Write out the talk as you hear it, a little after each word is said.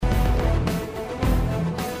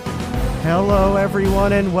Hello,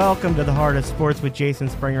 everyone, and welcome to the Heart of Sports with Jason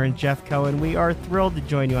Springer and Jeff Cohen. We are thrilled to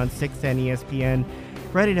join you on 610 ESPN,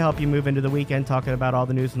 ready to help you move into the weekend, talking about all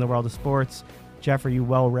the news in the world of sports. Jeff, are you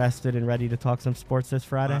well rested and ready to talk some sports this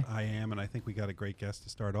Friday? I am, and I think we got a great guest to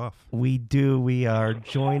start off. We do. We are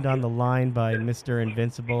joined on the line by Mr.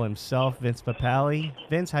 Invincible himself, Vince Papale.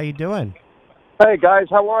 Vince, how you doing? Hey, guys,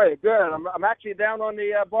 how are you? Good. I'm actually down on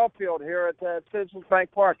the ball field here at Citizens Bank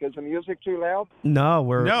Park. Is the music too loud? No,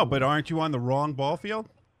 but aren't you on the wrong ball field?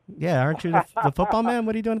 Yeah, aren't you the football man?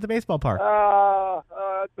 What are you doing at the baseball park?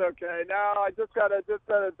 That's okay. No, I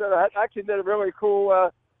actually did a really cool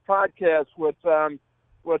podcast with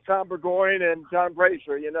Tom Burgoyne and John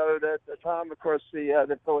Brazier. You know, that Tom, of course,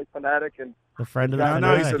 the Philly fanatic, and the friend of the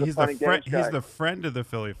no, fanatic. he's the friend of the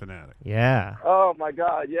Philly fanatic. Yeah. Oh my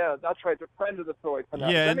God, yeah, that's right, the friend of the Philly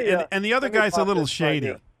fanatic. Yeah, and the other guy's a little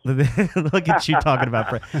shady. Look at you talking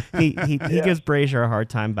about he gives Brazier a hard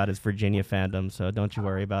time about his Virginia fandom, so don't you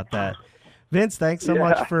worry about that. Vince, thanks so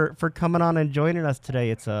much for coming on and joining us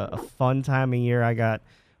today. It's a fun time of year. I got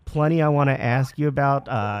plenty I want to ask you about.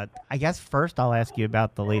 I guess first I'll ask you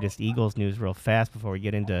about the latest Eagles news real fast before we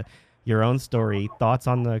get into your own story. Thoughts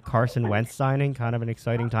on the Carson Wentz signing? Kind of an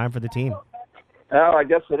exciting time for the team. Oh, I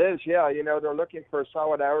guess it is. Yeah, you know, they're looking for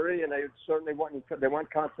solidarity, and they certainly want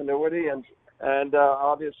continuity, and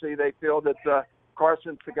obviously they feel that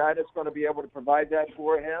Carson's the guy that's going to be able to provide that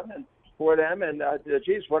for him and for them. And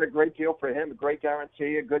geez, what a great deal for him! A great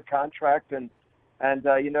guarantee, a good contract, and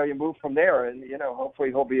you know, you move from there, and you know, hopefully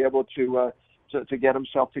he'll be able to get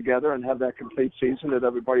himself together and have that complete season that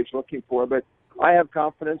everybody's looking for. But I have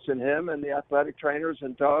confidence in him and the athletic trainers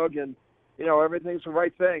and Doug, and you know, everything's the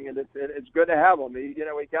right thing, and it's good to have him. He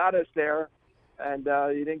got us there, and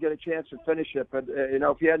he didn't get a chance to finish it. But you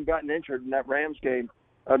know, if he hadn't gotten injured in that Rams game,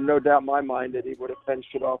 I have no doubt in my mind that he would have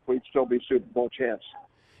finished it off. We'd still be Super Bowl champs.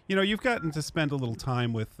 You know, you've gotten to spend a little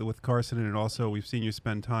time with Carson, and also we've seen you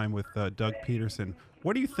spend time with Doug Peterson.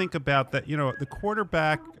 What do you think about that? You know, the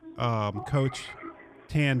quarterback coach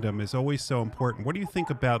tandem is always so important. What do you think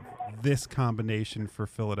about this combination for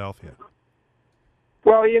Philadelphia?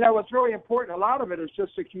 Well, you know, what's really important, a lot of it is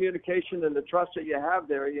just the communication and the trust that you have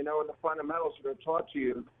there, you know, and the fundamentals that are taught to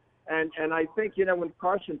you. And I think, you know, when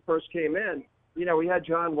Carson first came in, you know, we had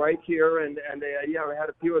John White here, and you know, we had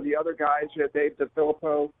a few of the other guys, Dave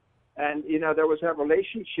DeFilippo, and, you know, there was that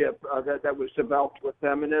relationship that was developed with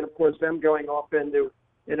them. And then, of course, them going off into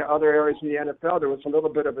other areas in the NFL, there was a little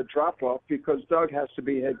bit of a drop-off because Doug has to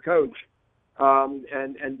be head coach. And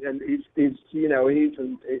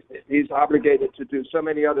he's obligated to do so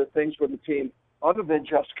many other things with the team other than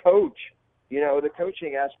just coach. You know, the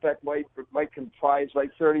coaching aspect might comprise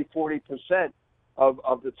like 30-40%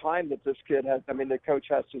 of the time that this kid has. I mean, the coach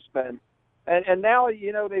has to spend. And now,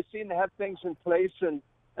 you know, they seem to have things in place, and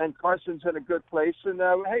Carson's in a good place. And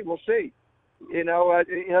hey, we'll see. He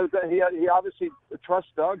obviously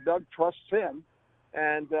trusts Doug. Doug trusts him.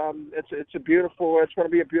 And it's going to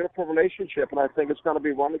be a beautiful relationship, and I think it's going to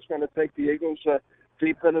be one that's going to take the Eagles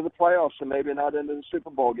deep into the playoffs and maybe not into the Super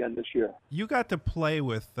Bowl again this year. You got to play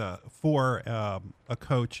with for a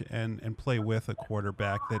coach and play with a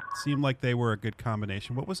quarterback that seemed like they were a good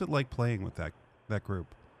combination. What was it like playing with that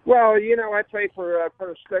group? Well, you know, I played for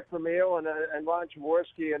Stick Vermeil and Ron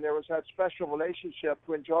Jaworski, and there was that special relationship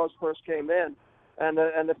when Jaws first came in, and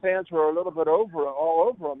the fans were a little bit all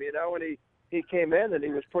over him, you know, and he came in and he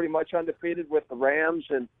was pretty much undefeated with the Rams,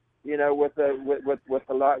 and you know, with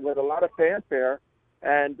a lot of fanfare,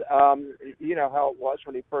 and you know how it was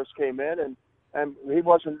when he first came in, and he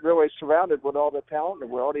wasn't really surrounded with all the talent in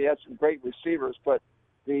the world. He had some great receivers, but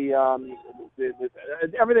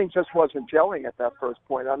everything just wasn't gelling at that first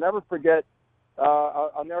point. I'll never forget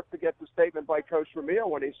the statement by Coach Vermeil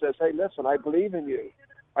when he says, "Hey, listen, I believe in you.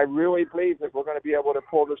 I really believe that we're going to be able to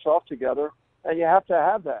pull this off together." And you have to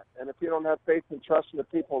have that. And if you don't have faith and trust in the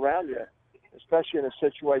people around you, especially in a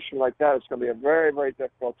situation like that, it's going to be a very, very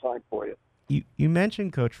difficult time for you. You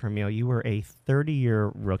mentioned Coach Vermeil. You were a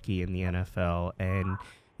 30-year rookie in the NFL, and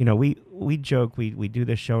you know we joke we do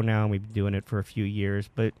this show now, and we've been doing it for a few years.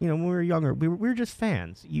 But you know, when we were younger, we were just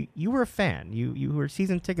fans. You were a fan. You were a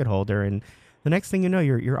season ticket holder, and the next thing you know,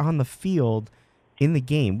 you're on the field in the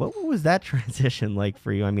game. What was that transition like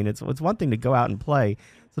for you? I mean, it's one thing to go out and play.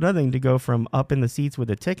 It's another thing to go from up in the seats with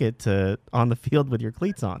a ticket to on the field with your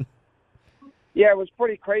cleats on. Yeah, it was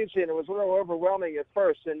pretty crazy, and it was a little overwhelming at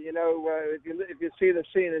first. And, you know, if you see the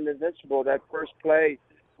scene in Invincible, that first play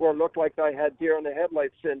where it looked like I had deer in the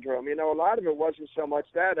headlights syndrome, you know, a lot of it wasn't so much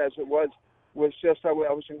that as it was just I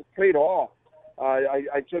was in complete awe.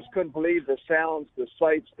 I just couldn't believe the sounds, the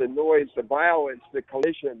sights, the noise, the violence, the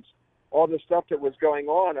collisions. all the stuff that was going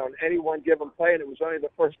on any one given play, and it was only the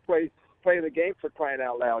first play of the game, for crying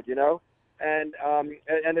out loud, you know. And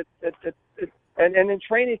in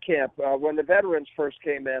training camp, when the veterans first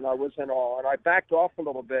came in, I was in awe, and I backed off a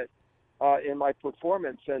little bit in my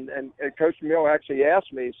performance. And Coach Mill actually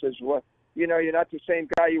asked me, he says, "Well, you know, you're not the same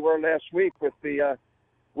guy you were last week with the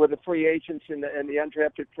free agents and the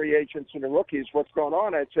undrafted free agents and the rookies. What's going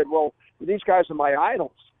on?" I said, "Well, these guys are my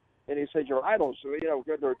idols." And he said, "Your idols? You know,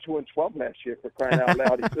 they were 2-12 last year, for crying out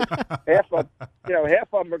loud." He says, half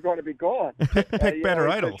of them are going to be gone. Pick better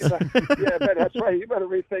idols. Yeah, but that's right. You better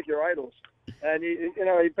rethink your idols. And he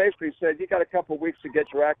basically said, "You got a couple of weeks to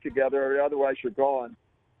get your act together, or otherwise you're gone.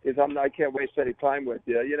 Because I can't waste any time with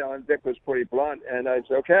you." You know, and Vic was pretty blunt, and I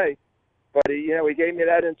said, "Okay." But he gave me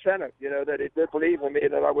that incentive, that he did believe in me,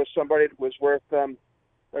 that I was somebody that was worth that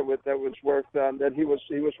he was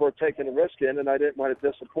worth taking a risk in, and I didn't want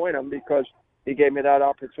to disappoint him because he gave me that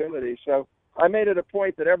opportunity. So I made it a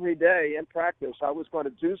point that every day in practice I was going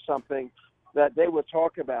to do something that they would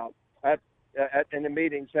talk about in the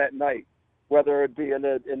meetings that night, whether it be in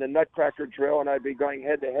the nutcracker drill, and I'd be going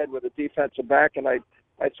head to head with a defensive back, and I'd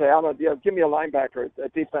say, give me a linebacker, a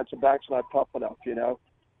defensive back's not tough enough,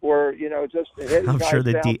 or just hitting I'm guys sure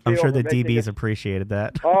the downfield DBs appreciated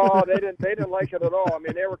that. Oh, they didn't like it at all. I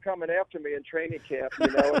mean, they were coming after me in training camp,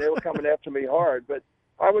 and they were coming after me hard. But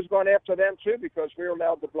I was going after them too, because we were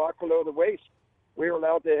allowed to block below the waist. We were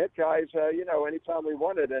allowed to hit guys, anytime we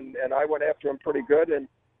wanted, and I went after them pretty good, and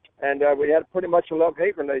we had pretty much a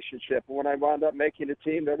love-hate relationship. And when I wound up making the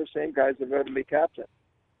team, they're the same guys that voted me captain.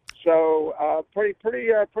 So pretty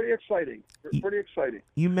exciting. Pretty exciting.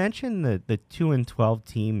 You mentioned the 2-12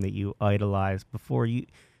 team that you idolized before.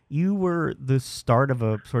 You were the start of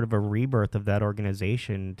a sort of a rebirth of that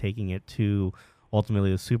organization, taking it to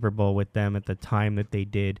ultimately the Super Bowl with them at the time that they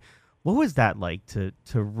did. What was that like to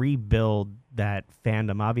rebuild that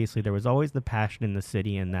fandom? Obviously, there was always the passion in the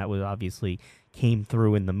city, and that was obviously came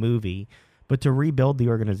through in the movie. But to rebuild the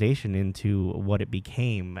organization into what it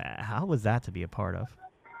became, how was that to be a part of?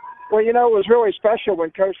 Well, it was really special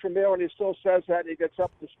when Coach Vermeil, and he still says that, he gets up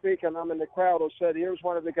to speak, and I'm in the crowd, and said, here's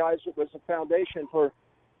one of the guys that was the foundation for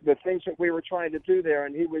the things that we were trying to do there,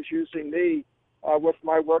 and he was using me with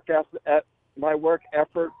my work effort,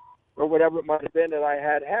 or whatever it might have been that I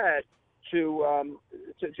had to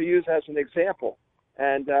use as an example.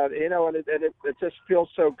 And and it just feels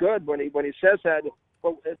so good when he says that.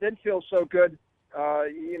 But it didn't feel so good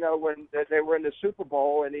when they were in the Super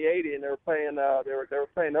Bowl in the '80s, and they were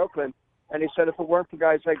playing Oakland, and he said if it weren't for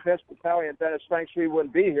guys like Vince Papale and Dennis Franks, we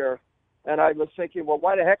wouldn't be here. And I was thinking, well,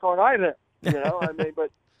 why the heck aren't I there?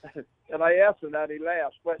 But and I asked him that, he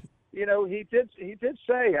laughed. But he did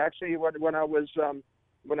say, actually, when I was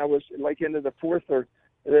like into the fourth or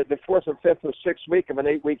fifth or sixth week of an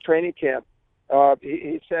 8-week training camp,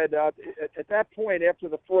 he said at that point, after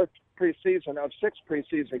the fourth preseason of 6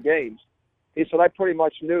 preseason games, he said, I pretty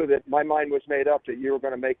much knew that my mind was made up that you were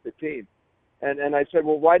going to make the team. And I said,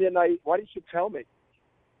 well, why didn't you tell me?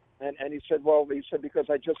 And he said, because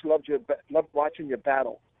I just loved watching you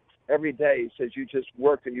battle every day. He says, you just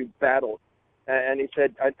worked and you battled. And he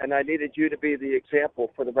said, and I needed you to be the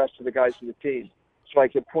example for the rest of the guys in the team. So I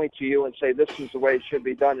could point to you and say, this is the way it should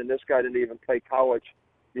be done. And this guy didn't even play college.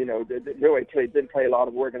 Didn't play a lot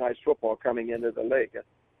of organized football coming into the league.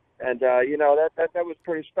 And that was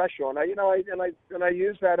pretty special. And I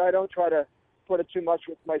use that. I don't try to put it too much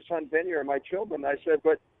with my son Vinny or my children. I said,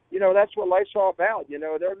 but that's what life's all about.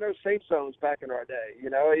 There are no safe zones back in our day.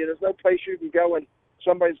 There's no place you can go and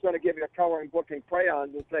somebody's going to give you a coloring book and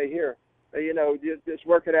crayons and say, here, you just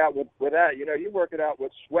work it out with that. You work it out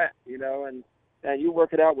with sweat. And you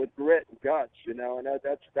work it out with grit and guts. And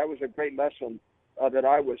that was a great lesson that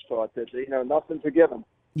I was taught. That nothing's a given.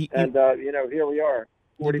 And here we are.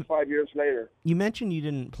 45 years later. You mentioned you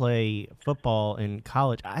didn't play football in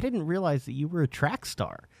college. I didn't realize that you were a track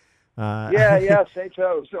star. Yeah, St.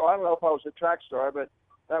 Joe's. So I don't know if I was a track star, but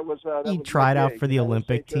that was you tried out for the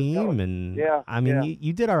Olympic team, and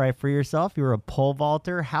you did all right for yourself. You were a pole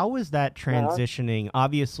vaulter. How was that transitioning?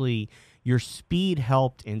 Obviously, your speed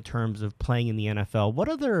helped in terms of playing in the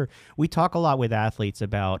NFL. We talk a lot with athletes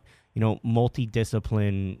about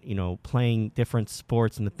multidiscipline, playing different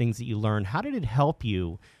sports and the things that you learn. How did it help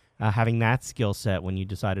you having that skill set when you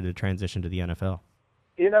decided to transition to the NFL?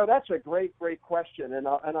 That's a great question, and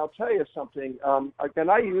I'll tell you something. And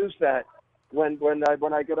I use that when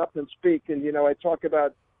I get up and speak, and I talk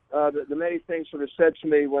about the many things that were said to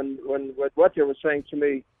me when what they were saying to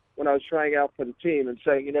me when I was trying out for the team, and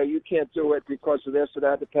saying, you can't do it because of this or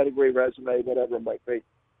that, the pedigree, resume, whatever it might be.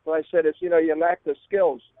 So I said, it's you lack the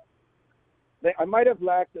skills. I might have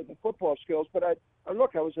lacked the football skills, but I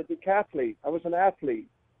was a decathlete. I was an athlete.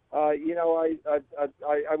 You know,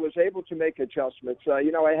 I was able to make adjustments.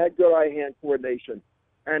 You know, I had good eye-hand coordination,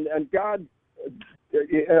 and God,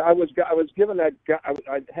 I was given that.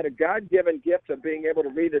 I had a God-given gift of being able to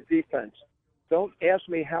read a defense. Don't ask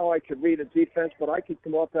me how I could read a defense, but I could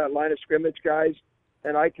come off that line of scrimmage, guys,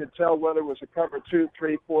 and I could tell whether it was a cover 2,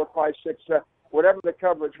 3, 4, 5, 6, 7, whatever the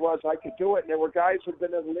coverage was. I could do it, and there were guys who've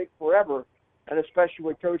been in the league forever, and especially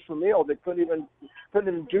with Coach Vermeil, they couldn't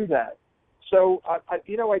even do that. So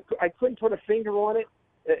I couldn't put a finger on it.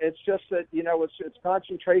 It's just that, you know, it's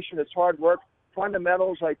concentration, it's hard work,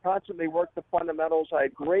 fundamentals. I constantly worked the fundamentals. I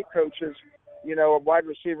had great coaches, you know, a wide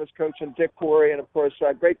receivers coach in Dick Corey, and of course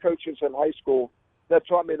great coaches in high school that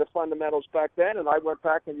taught me the fundamentals back then, and I went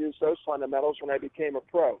back and used those fundamentals when I became a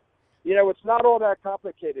pro. You know, it's not all that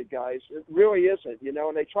complicated, guys. It really isn't, you know,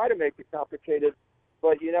 and they try to make it complicated,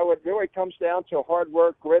 but, you know, it really comes down to hard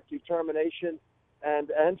work, grit, determination,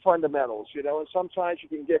 and fundamentals, you know, and sometimes you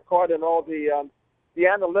can get caught in all the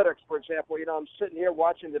analytics. For example, you know, I'm sitting here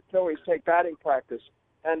watching the Phillies take batting practice,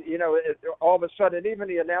 and, you know, all of a sudden even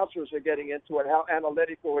the announcers are getting into it, how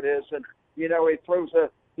analytical it is, and, you know, he throws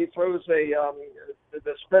the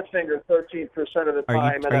split finger 13% of the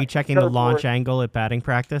time. Are you checking the launch angle at batting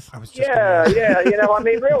practice? I was just you know, I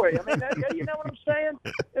mean, really, I mean, you know what I'm saying?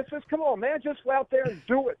 It's just, come on, man, just go out there and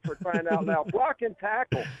do it, for crying out loud. Block and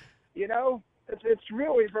tackle, you know. It's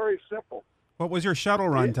really very simple. What was your shuttle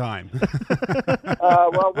run time?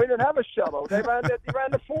 Well, we didn't have a shuttle. They ran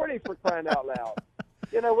the 40, for crying out loud.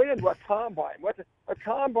 You know, we didn't do a combine. A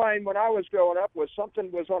combine when I was growing up was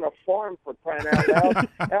on a farm, for crying out loud,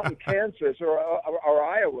 out in Kansas or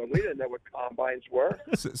Iowa. We didn't know what combines were.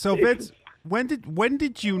 So Vince, when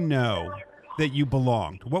did you know that you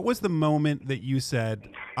belonged? What was the moment that you said,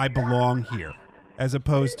 I belong here, as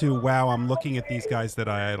opposed to, wow, I'm looking at these guys that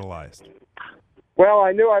I idolized? Well,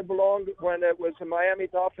 I knew I belonged when it was a Miami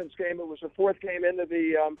Dolphins game. It was the fourth game into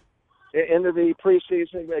the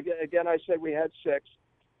preseason. Again, I said we had 6.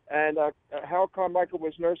 And Hal Carmichael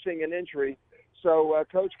was nursing an injury. So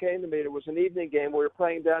Coach came to me. It was an evening game. We were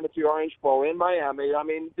playing down at the Orange Bowl in Miami. I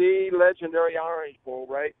mean, the legendary Orange Bowl,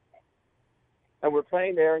 right? And we're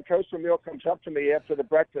playing there, and Coach Vermeil comes up to me after the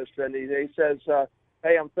breakfast, and he says,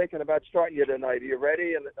 hey, I'm thinking about starting you tonight. Are you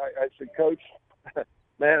ready? And I said, Coach,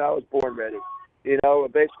 man, I was born ready. You know,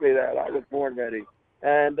 basically that. I was born ready.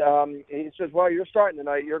 And he says, well, you're starting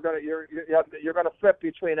tonight. You're gonna flip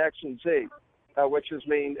between X and Z, which is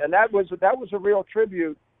mean. And that was a real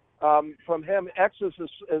tribute from him. X is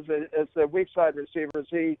the weak side receiver.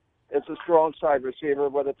 Z is a strong side receiver,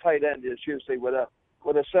 where the tight end is usually with a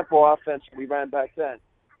simple offense we ran back then.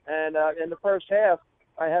 And in the first half,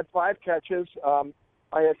 I had 5 catches.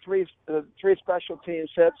 I had three special teams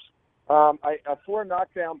hits. I 4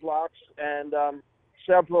 knockdown blocks, and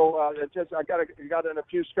several. I got in a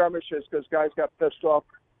few skirmishes because guys got pissed off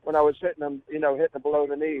when I was hitting them, you know, hitting them below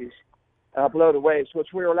the knees, below the waist,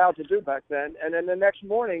 which we were allowed to do back then. And then the next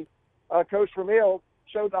morning, Coach Vermeil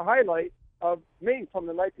showed the highlight of me from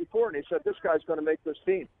the night before, and he said, "This guy's going to make this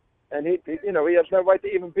team, and he has no right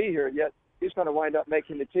to even be here yet. He's going to wind up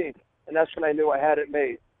making the team." And that's when I knew I had it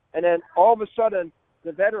made. And then all of a sudden,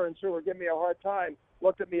 the veterans who were giving me a hard time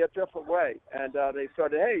looked at me a different way, and they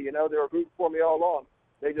started, hey, you know, they were rooting for me all along.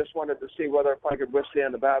 They just wanted to see whether if I could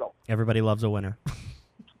withstand the battle. Everybody loves a winner.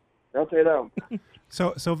 Don't they know?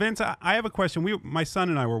 So Vince, I have a question. My son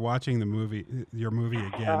and I were watching your movie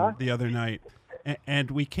again the other night, and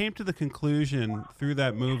we came to the conclusion through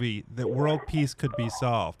that movie that world peace could be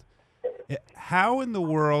solved. How in the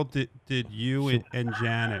world did you and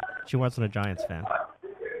Janet? She wasn't a Giants fan.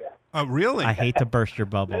 Oh, really? I hate to burst your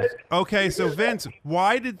bubble. Okay, so Vince,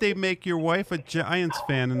 why did they make your wife a Giants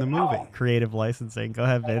fan in the movie? Creative licensing. Go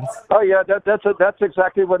ahead, Vince. Oh yeah, that's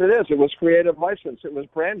exactly what it is. It was creative license. It was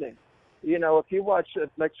branding. You know, if you watch,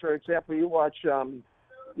 like for example, you watch the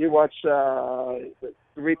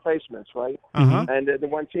Replacements, right? Uh-huh. And the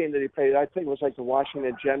one team that he played, I think it was like the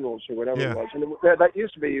Washington Generals or whatever it was. And that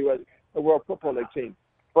used to be a World Football League team,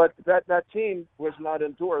 but that team was not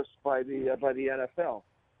endorsed by the NFL.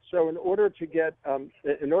 So in order to get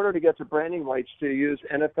the branding rights to use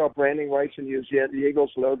NFL branding rights and use the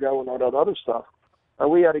Eagles logo and all that other stuff,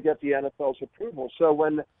 we had to get the NFL's approval. So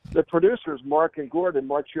when the producers, Mark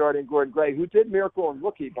Chiardi and Gordon Gray, who did Miracle and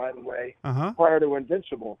Rookie, by the way, prior to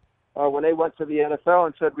Invincible, when they went to the NFL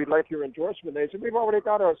and said, we'd like your endorsement, they said, we've already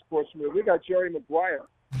got our sports movie. We got Jerry Maguire.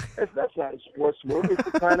 That's not a sports movie,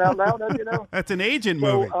 for crying out loud, you know. That's an agent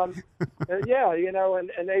movie. Yeah, you know, and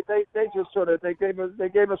they just sort of they gave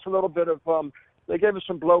us a little bit of they gave us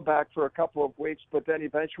some blowback for a couple of weeks, but then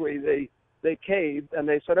eventually they caved and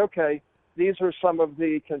they said, okay, these are some of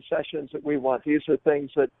the concessions that we want. These are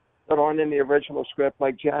things that aren't in the original script,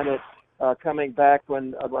 like Janet coming back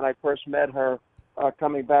when I first met her,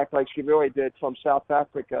 coming back like she really did from South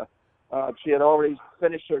Africa. She had already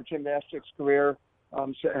finished her gymnastics career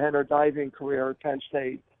and her diving career at Penn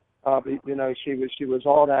State. She was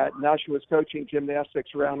all that. Now she was coaching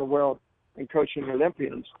gymnastics around the world and coaching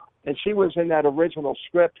Olympians. And she was in that original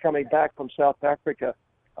script coming back from South Africa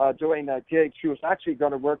doing that gig. She was actually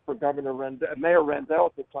going to work for Mayor Rendell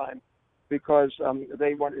at the time because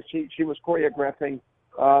she was choreographing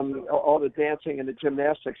all the dancing and the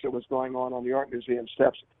gymnastics that was going on the Art Museum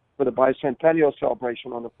steps for the bicentennial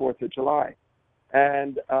celebration on the 4th of July.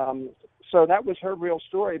 And so that was her real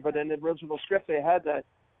story. But in the original script, they had that.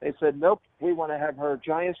 They said, nope, we want to have her a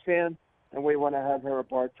Giants fan and we want to have her a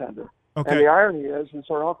bartender. Okay. And the irony is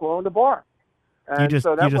her uncle owned a bar. And you just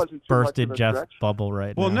wasn't too bursted much of a Jeff's stretch. bubble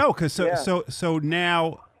right Well, now. no, because so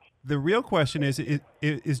now the real question is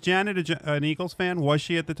Janet an Eagles fan? Was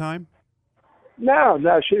she at the time? No,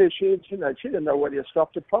 she didn't know what you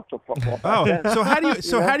stuffed a pup to football. Oh, so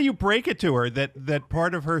how do you break it to her that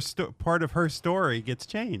part of her story gets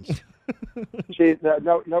changed?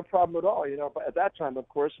 No problem at all. But at that time, of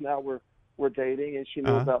course, now we're dating, and she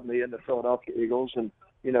knew about me and the Philadelphia Eagles, and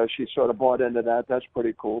she sort of bought into that. That's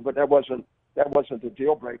pretty cool. But that wasn't the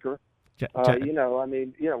deal breaker. We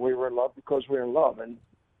were in love because we were in love, and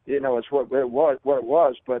it's what it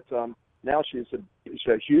was. But now she's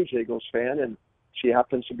a huge Eagles fan, and she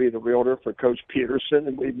happens to be the realtor for Coach Peterson,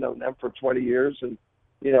 and we've known them for 20 years. And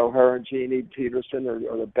her and Jeannie Peterson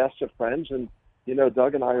are the best of friends, and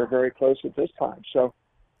Doug and I are very close at this time. So,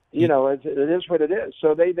 it is what it is.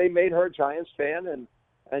 So they made her a Giants fan,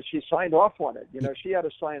 and she signed off on it. She had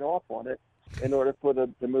to sign off on it in order for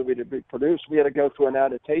the movie to be produced. We had to go through an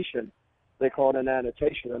annotation. They call it an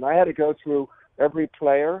annotation. And I had to go through every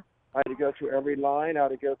player. I had to go through every line. I had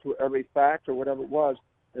to go through every fact or whatever it was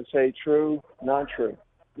and say true, non-true,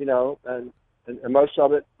 and most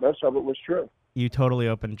of it was true. You totally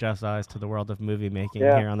opened Jeff's eyes to the world of movie making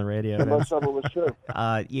here on the radio. And most of it was true.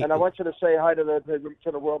 And I want you to say hi to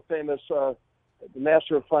the world famous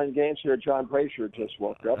master of fun games here, John Brazier, just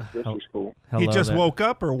woke up. This is cool. He just woke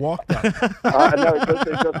up or walked up? No,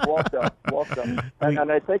 he just walked up.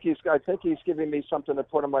 And I think he's giving me something to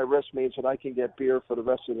put on my wrist, means that I can get beer for the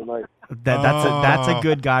rest of the night. That's a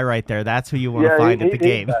good guy right there. That's who you want to find at the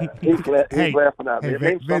game. He's laughing at me.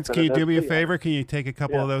 Hey, Vince, can you do me a favor? Can you take a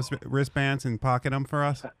couple of those wristbands and pocket them for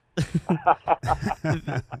us?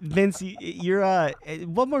 Vince, you're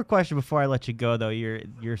one more question before I let you go, though.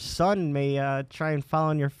 Your son may try and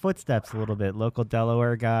follow in your footsteps a little bit. Local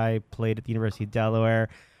Delaware guy, played at the University of Delaware.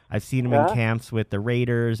 I've seen him in camps with the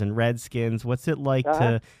Raiders and Redskins. What's it like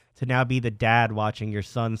to now be the dad watching your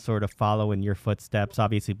son sort of follow in your footsteps,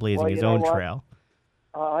 obviously blazing his own trail?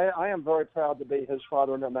 I am very proud to be his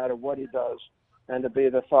father no matter what he does, and to be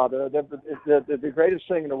the father. The greatest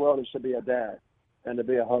thing in the world is to be a dad and to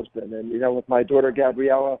be a husband. And, with my daughter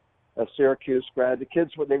Gabriella, a Syracuse grad, the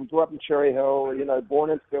kids, they grew up in Cherry Hill,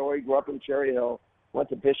 born in Philly, grew up in Cherry Hill, went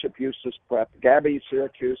to Bishop Eustace Prep. Gabby,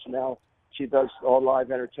 Syracuse, now she does all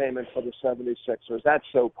live entertainment for the 76ers. That's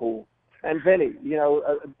so cool. And Vinny,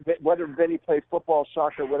 whether Vinny played football,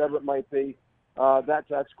 soccer, whatever it might be,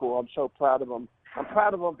 that's cool. I'm so proud of them. I'm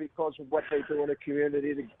proud of them because of what they do in the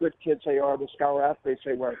community, the good kids they are, the scholar athletes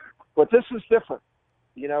they were. But this is different.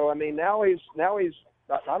 Now he's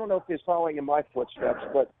I don't know if he's following in my footsteps,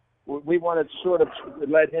 but we want to sort of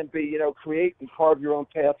let him be, create and carve your own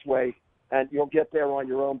pathway, and you'll get there on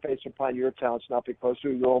your own based upon your talents, not because who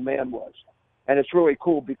your old man was. And it's really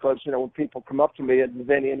cool because, when people come up to me and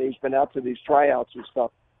Vinny, and he's been out to these tryouts and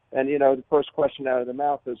stuff, and, the first question out of the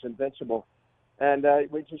mouth is invincible. And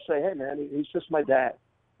we just say, hey, man, he's just my dad.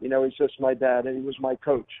 He's just my dad, and he was my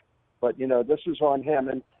coach. But, this is on him.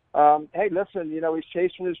 And, hey, listen, he's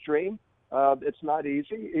chasing his dream. It's not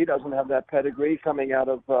easy. He doesn't have that pedigree coming out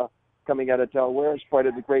of Delaware in spite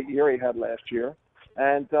of the great year he had last year.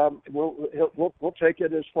 And we'll take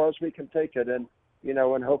it as far as we can take it. And,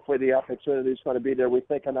 and hopefully the opportunity is going to be there. We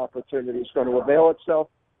think an opportunity is going to avail itself.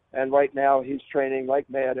 And right now he's training like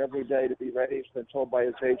mad every day to be ready. He's been told by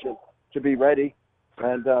his agent to be ready.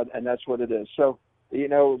 And that's what it is. So,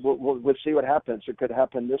 we'll see what happens. It could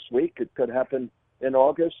happen this week. It could happen in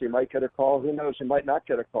August. He might get a call. Who knows? He might not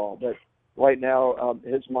get a call. But right now,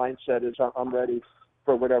 his mindset is I'm ready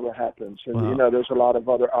for whatever happens. And, there's a lot of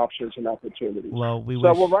other options and opportunities. Well,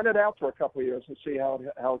 we'll run it out for a couple of years and see how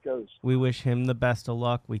it goes. We wish him the best of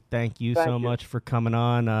luck. We thank you so much for coming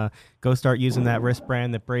on. Go start using that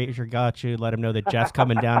wristband that Brazier got you. Let him know that Jeff's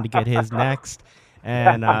coming down to get his next.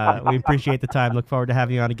 And we appreciate the time. Look forward to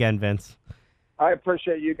having you on again, Vince. I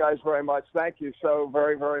appreciate you guys very much. Thank you so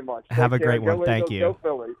very, very much. Have a Take care. great one. Go Thank Eagles, you. Go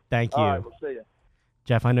Phillies. Thank you. All right, we'll see you.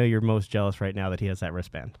 Jeff, I know you're most jealous right now that he has that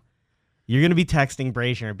wristband. You're going to be texting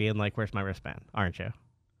Brazier being like, where's my wristband? Aren't you?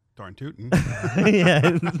 Darn tootin'.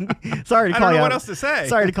 Yeah. Sorry to call I don't you know out. what else to say.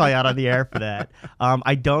 Sorry to call you out on the air for that.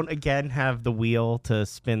 I don't, again, have the wheel to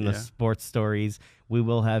spin the sports stories. We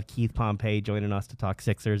will have Keith Pompey joining us to talk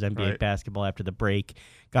Sixers, NBA basketball after the break.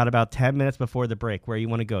 Got about 10 minutes before the break. Where you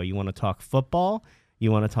want to go? You want to talk football? You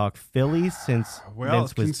want to talk Phillies since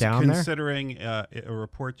Vince was down there? Considering a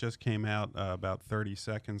report just came out about 30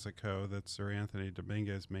 seconds ago that Sir Anthony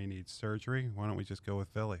Dominguez may need surgery, why don't we just go with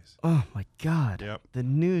Phillies? Oh, my God. Yep. The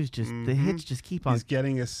news the hits just keep on. He's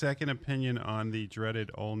getting a second opinion on the dreaded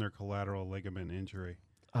ulnar collateral ligament injury.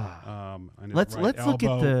 Let's look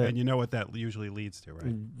at the. And you know what that usually leads to,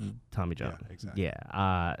 right? Tommy John. Yeah, exactly.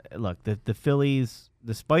 Yeah. Look, the Phillies,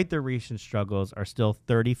 despite their recent struggles, are still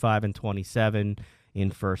 35-27 in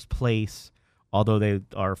first place. Although they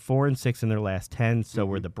are 4-6 in their last 10, so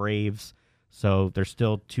were the Braves. So they're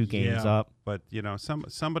still 2 games up. But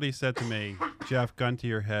somebody said to me, Jeff, gun to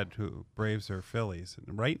your head, who Braves or Phillies?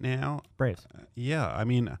 And right now, Braves. I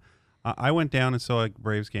mean. I went down and saw a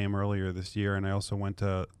Braves game earlier this year, and I also went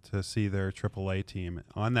to see their AAA team.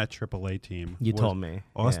 On that AAA team, you told me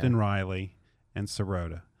Austin Riley and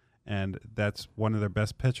Sirota, and that's one of their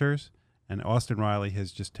best pitchers. And Austin Riley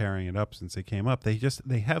is just tearing it up since they came up.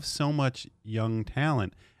 They have so much young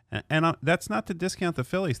talent, and that's not to discount the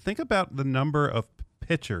Phillies. Think about the number of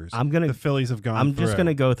pitchers the Phillies have gone. I'm just going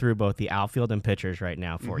to go through both the outfield and pitchers right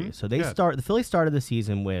now for you. So the Phillies started the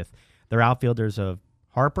season with their outfielders of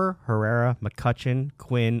Harper, Herrera, McCutchen,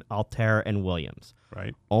 Quinn, Altera, and Williams.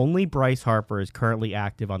 Right. Only Bryce Harper is currently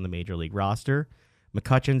active on the Major League roster.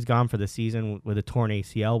 McCutchen's gone for the season with a torn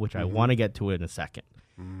ACL, which I want to get to in a second.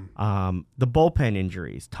 The bullpen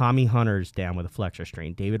injuries. Tommy Hunter's down with a flexor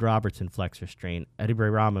strain. David Robertson, flexor strain. Eddie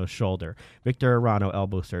Ramos, shoulder. Victor Arano,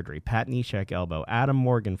 elbow surgery. Pat Neshek, elbow. Adam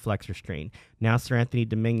Morgan, flexor strain. Now Sir Anthony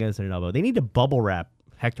Dominguez, an elbow. They need to bubble wrap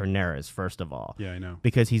Hector Neris, first of all. Yeah, I know.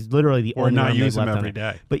 Because he's literally the only not use him left every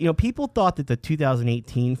day. But, people thought that the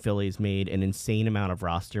 2018 Phillies made an insane amount of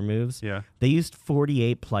roster moves. Yeah. They used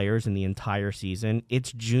 48 players in the entire season.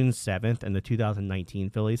 It's June 7th, and the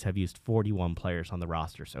 2019 Phillies have used 41 players on the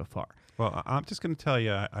roster so far. Well, I'm just going to tell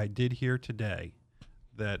you, I did hear today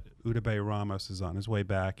that Udebe Ramos is on his way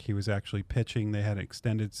back. He was actually pitching. They had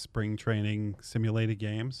extended spring training simulated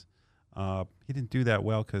games. He didn't do that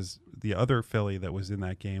well because the other Philly that was in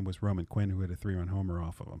that game was Roman Quinn, who had a 3-run homer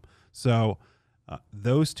off of him. So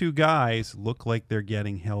those two guys look like they're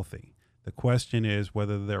getting healthy. The question is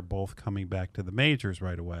whether they're both coming back to the majors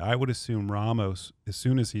right away. I would assume Ramos, as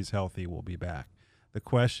soon as he's healthy, will be back. The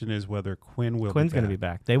question is whether Quinn's going to be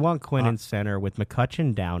back. They want Quinn in center with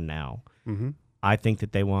McCutchen down now. Mm-hmm. I think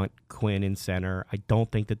that they want Quinn in center. I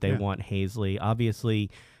don't think that they want Hazley. Obviously,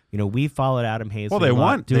 we followed Adam Hazley. Well, they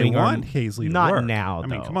want Hazley to not work. now. I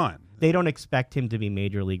mean, come on. They don't expect him to be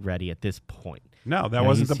major league ready at this point. No, that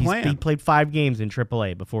wasn't the plan. He played 5 games in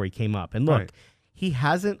AAA before he came up, and look, he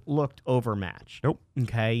hasn't looked overmatched. Nope.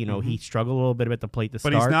 Okay, he struggled a little bit at the plate to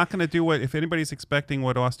start. But he's not going to do what if anybody's expecting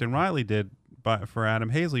what Austin Riley did. But for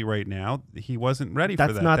Adam Hazley right now, he wasn't ready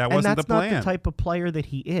for that. That wasn't the plan. That's not the type of player that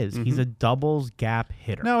he is. He's a doubles gap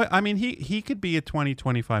hitter. No, I mean, he could be a 20,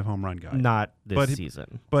 25 home run guy. Not this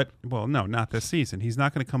season. No, not this season. He's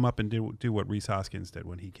not going to come up and do what Rhys Hoskins did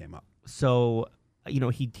when he came up. So,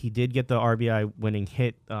 he did get the RBI winning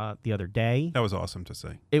hit the other day. That was awesome to see.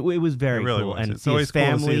 It was very really cool. Was. And it's always cool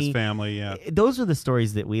to see his family, yeah. Those are the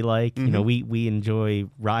stories that we like. We enjoy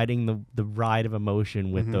riding the ride of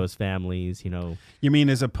emotion with those families, You mean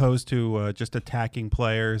as opposed to just attacking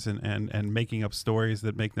players and making up stories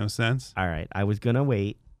that make no sense? All right. I was going to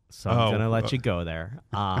wait, so I'm going to let you go there.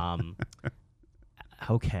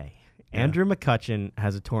 Okay. Yeah. Andrew McCutchen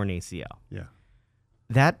has a torn ACL. Yeah.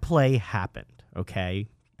 That play happened. Okay.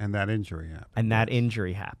 And that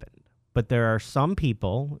injury happened. But there are some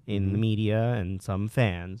people in the media and some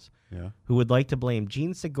fans who would like to blame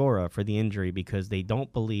Gene Segura for the injury because they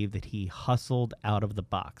don't believe that he hustled out of the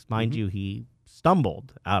box. Mind you, he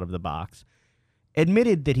stumbled out of the box,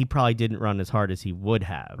 admitted that he probably didn't run as hard as he would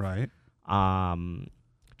have. Right.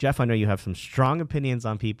 Jeff, I know you have some strong opinions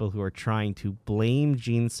on people who are trying to blame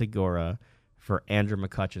Gene Segura for Andrew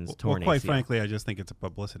McCutchen's torn ACL. Quite frankly, I just think it's a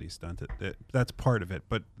publicity stunt. That's part of it.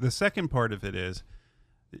 But the second part of it is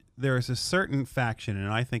there is a certain faction,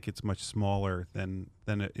 and I think it's much smaller than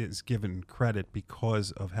it is given credit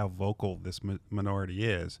because of how vocal this minority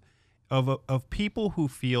is, of people who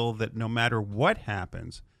feel that no matter what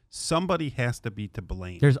happens, somebody has to be to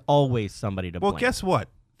blame. There's always somebody to blame. Well, guess what?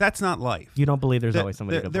 That's not life. You don't believe there's always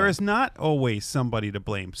somebody to blame? There is not always somebody to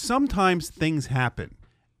blame. Sometimes things happen.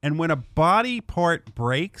 And when a body part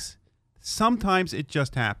breaks, sometimes it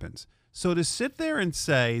just happens. So to sit there and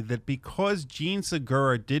say that because Gene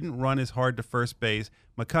Segura didn't run as hard to first base,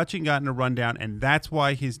 McCutchen got in a rundown, and that's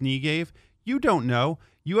why his knee gave, you don't know.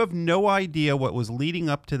 You have no idea what was leading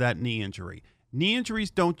up to that knee injury. Knee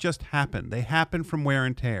injuries don't just happen. They happen from wear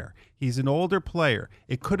and tear. He's an older player.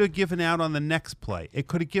 It could have given out on the next play. It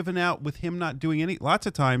could have given out with him not doing any. Lots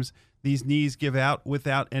of times these knees give out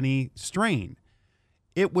without any strain.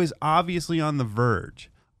 It was obviously on the verge.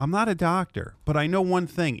 I'm not a doctor, but I know one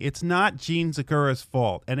thing. It's not Gene Segura's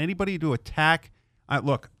fault. And anybody to attack,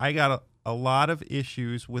 look, I got a lot of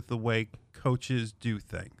issues with the way coaches do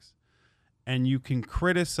things. And you can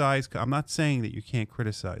criticize. I'm not saying that you can't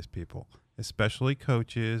criticize people, especially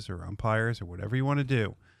coaches or umpires or whatever you want to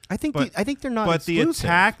do. I think they're not. But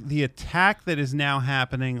exclusive. the attack that is now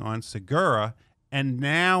happening on Segura and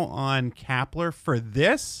now on Kapler for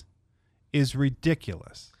this is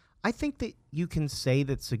ridiculous. I think that you can say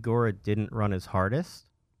that Segura didn't run his hardest,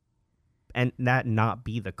 and that not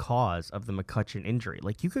be the cause of the McCutchen injury.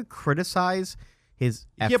 Like, you could criticize his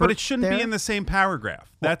effort. Yeah, but it shouldn't there. be in the same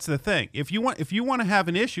paragraph. That's the thing. If you want to have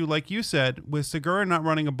an issue, like you said, with Segura not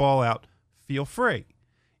running a ball out, feel free.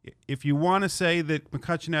 If you want to say that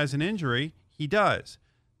McCutchen has an injury, he does.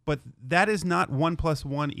 But that is not 1 +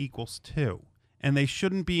 1 = 2. And they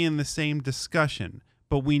shouldn't be in the same discussion.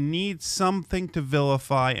 But we need something to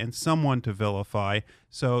vilify and someone to vilify.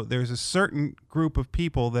 So there's a certain group of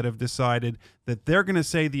people that have decided that they're going to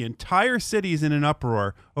say the entire city is in an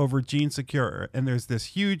uproar over Gene Segura, and there's this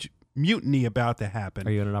huge mutiny about to happen.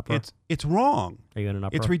 Are you in an uproar? It's wrong. Are you in an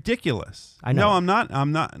uproar? It's ridiculous. I know. No,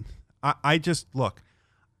 I'm not. I just, look,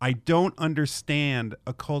 I don't understand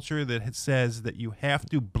a culture that says that you have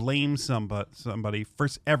to blame somebody for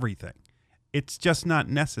everything. It's just not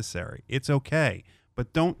necessary. It's okay.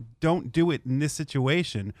 But don't do it in this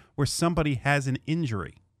situation where somebody has an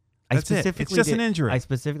injury. That's it. It's just an injury. I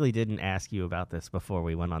specifically didn't ask you about this before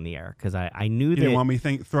we went on the air because I knew you that. didn't want me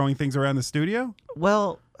throwing things around the studio?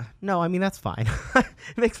 Well, no, I mean, that's fine.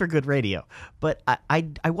 It makes for good radio. But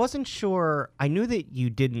I wasn't sure. I knew that you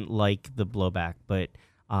didn't like the blowback, but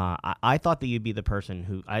I thought that you'd be the person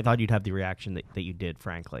who, I thought you'd have the reaction that you did,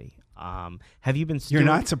 frankly. Have you been stewing?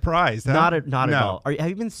 You're not surprised, huh? Not No. at all. Have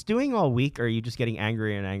you been stewing all week, or are you just getting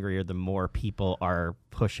angrier and angrier the more people are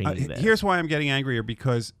pushing this? Here's why I'm getting angrier,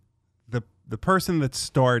 because the person that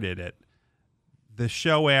started it, the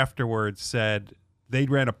show afterwards said they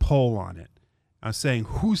ran a poll on it, saying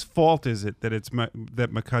whose fault is it that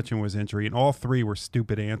that McCutchen was injured, and all three were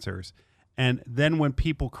stupid answers. And then when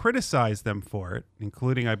people criticized them for it,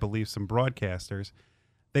 including, I believe, some broadcasters,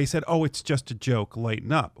 they said, oh, it's just a joke,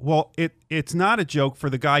 lighten up. Well, it's not a joke for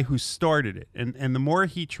the guy who started it. And the more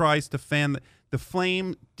he tries to fan, the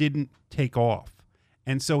flame didn't take off.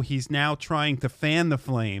 And so he's now trying to fan the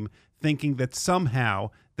flame, thinking that somehow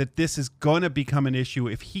that this is going to become an issue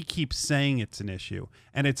if he keeps saying it's an issue.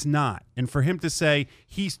 And it's not. And for him to say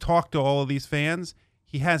he's talked to all of these fans,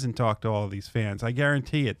 he hasn't talked to all of these fans. I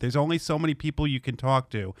guarantee it. There's only so many people you can talk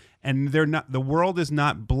to. And they're not. The world is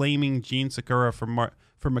not blaming Gene Segura for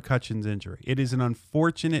McCutchen's injury. It is an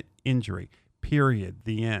unfortunate injury, period,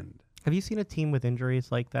 the end. Have you seen a team with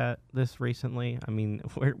injuries like that this recently? I mean,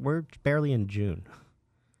 we're barely in June.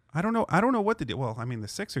 I don't know what to do. Well, I mean, the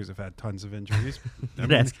Sixers have had tons of injuries. I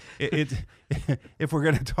mean, if we're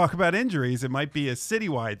going to talk about injuries, it might be a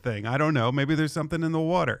citywide thing. I don't know. Maybe there's something in the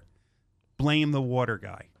water. Blame the water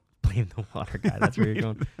guy. Blame the water guy. That's where you're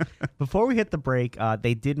going. Before we hit the break,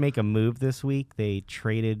 they did make a move this week. They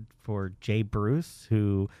traded for Jay Bruce,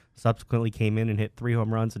 who subsequently came in and hit 3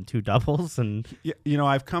 home runs and 2 doubles. And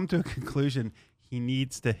I've come to a conclusion. He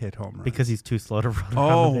needs to hit home runs because he's too slow to run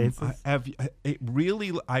around the bases.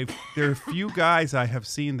 There are a few guys I have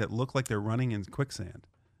seen that look like they're running in quicksand.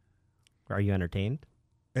 Are you entertained?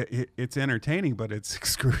 It's entertaining, but it's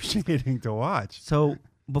excruciating to watch. So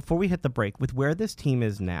before we hit the break, with where this team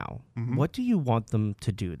is now, Mm-hmm. what do you want them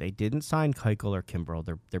to do? They didn't sign Keuchel or Kimbrel.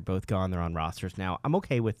 They're both gone. They're on rosters now. I'm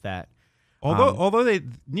okay with that. Although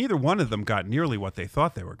neither one of them got nearly what they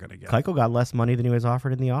thought they were going to get. Keuchel got less money than he was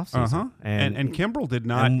offered in the offseason. And Kimbrel did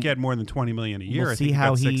not get more than $20 million a year. We'll I see think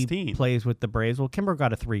how he got he 16. plays with the Braves. Well, Kimbrel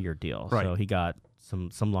got a 3-year deal, Right. so he got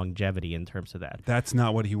some longevity in terms of that. That's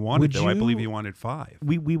not what he wanted, though. I believe he wanted 5.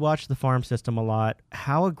 We watch the farm system a lot.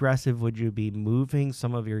 How aggressive would you be moving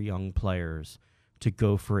some of your young players to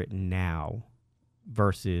go for it now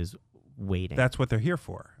versus waiting. That's what they're here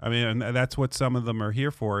for. I mean, and that's what some of them are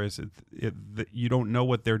here for. Is that you don't know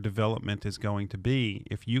what their development is going to be.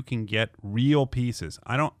 If you can get real pieces,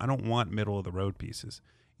 I don't want middle of the road pieces.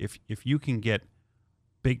 If you can get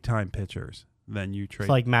big time pitchers, then you trade. It's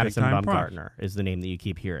like Madison big-time Bumgarner is the name that you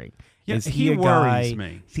keep hearing. Yeah, is he a worries guy,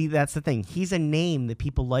 me. See, that's the thing. He's a name that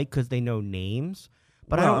people like because they know names.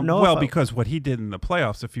 But well, I don't know. Well, because what he did in the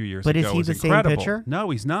playoffs a few years but ago is he was the incredible. same pitcher? No,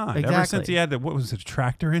 he's not. Exactly. Ever since he had what was it, a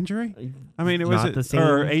tractor injury? I mean, it was Not the same.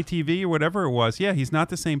 or ATV or whatever it was. Yeah, he's not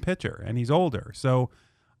the same pitcher, and he's older. So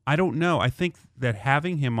I don't know. I think that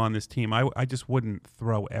having him on this team, I just wouldn't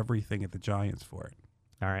throw everything at the Giants for it.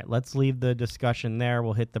 All right, let's leave the discussion there.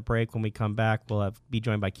 We'll hit the break. When we come back, we'll be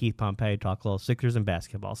joined by Keith Pompey, talk a little Sixers and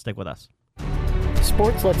basketball. Stick with us.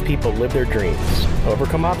 Sports lets people live their dreams,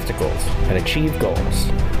 overcome obstacles, and achieve goals.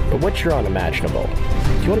 But what's your unimaginable?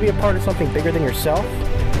 Do you want to be a part of something bigger than yourself?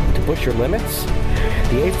 To push your limits?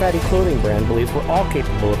 The A-Fatty clothing brand believes we're all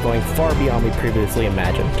capable of going far beyond we previously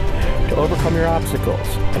imagined. To overcome your obstacles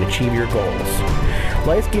and achieve your goals.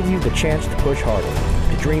 Life gives you the chance to push harder,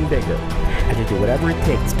 to dream bigger, and to do whatever it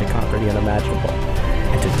takes to conquer the unimaginable.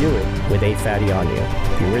 And to do it with A-Fatty On You,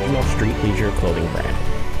 the original street leisure clothing brand.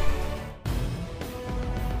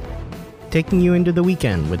 Taking you into the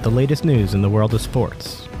weekend with the latest news in the world of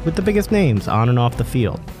sports, with the biggest names on and off the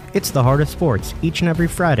field. It's the Heart of Sports each and every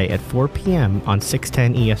Friday at 4 p.m. on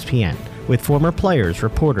 610 ESPN, with former players,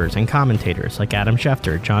 reporters, and commentators like Adam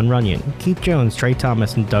Schefter, John Runyon, Keith Jones, Trey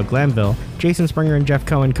Thomas, and Doug Glanville. Jason Springer and Jeff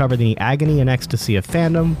Cohen cover the agony and ecstasy of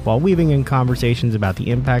fandom while weaving in conversations about the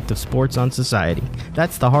impact of sports on society.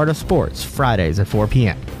 That's the Heart of Sports, Fridays at 4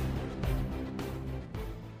 p.m.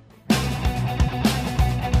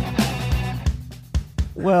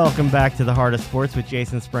 Welcome back to the Heart of Sports with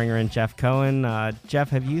Jason Springer and Jeff Cohen.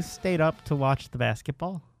 Jeff, have you stayed up to watch the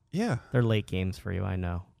basketball? Yeah. They're late games for you, I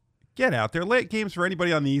know. Get out. They're late games for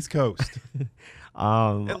anybody on the East Coast.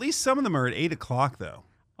 At least some of them are at 8 o'clock, though.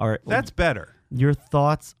 All right, That's better. Your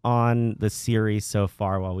thoughts on the series so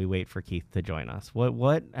far while we wait for Keith to join us?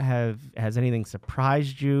 Has anything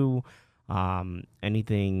surprised you?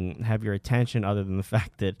 Anything have your attention other than the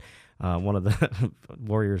fact that one of the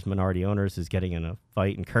Warriors minority owners is getting in a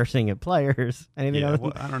fight and cursing at players? Anything else?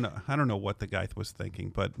 Well, I don't know. I don't know what the guy was thinking,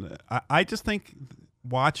 but I just think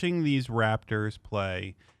watching these Raptors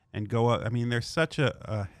play and go up. I mean, they're such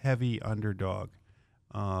a heavy underdog.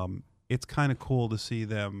 It's kind of cool to see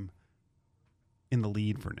them in the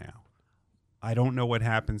lead for now. I don't know what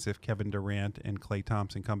happens if Kevin Durant and Klay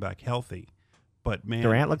Thompson come back healthy. But man,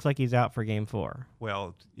 Durant looks like he's out for Game 4.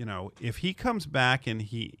 Well, if he comes back and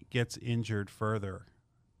he gets injured further,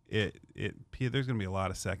 there's going to be a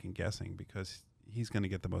lot of second guessing because he's going to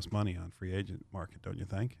get the most money on free agent market, don't you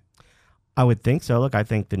think? I would think so. Look, I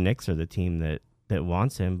think the Knicks are the team that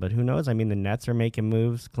wants him, but who knows? I mean, the Nets are making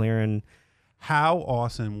moves, clearing. How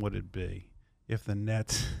awesome would it be if the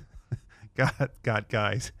Nets got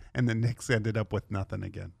guys and the Knicks ended up with nothing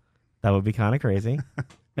again? That would be kind of crazy.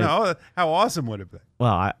 No, how awesome would it be?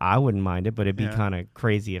 Well, I wouldn't mind it, but it'd be Yeah. kind of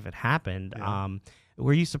crazy if it happened. Yeah.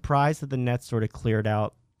 Were you surprised that the Nets sort of cleared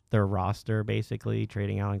out their roster, basically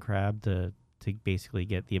trading Alan Crabb to basically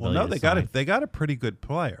get the ability? Well, no, to sign? they got a pretty good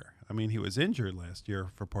player. I mean, he was injured last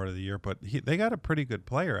year for part of the year, but they got a pretty good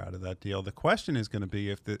player out of that deal. The question is going to be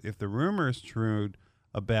if the rumor is true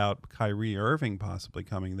about Kyrie Irving possibly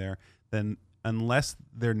coming there, then unless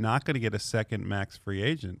they're not going to get a second max free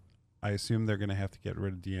agent, I assume they're going to have to get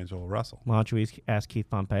rid of D'Angelo Russell. Why don't you ask Keith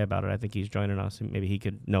Pompey about it? I think he's joining us, and maybe he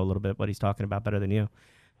could know a little bit what he's talking about better than you.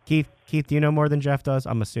 Keith, do you know more than Jeff does?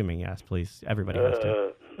 I'm assuming yes, please. Everybody has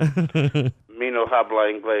to. Me no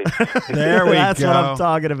habla inglés. There we That's go. what I'm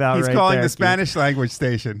talking about. He's right calling there, the Keith. Spanish language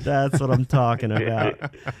station. That's what I'm talking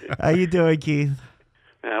about. How you doing, Keith?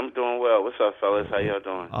 Yeah, I'm doing well. What's up, fellas? How y'all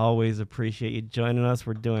doing? Always appreciate you joining us.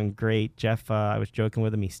 We're doing great. Jeff, I was joking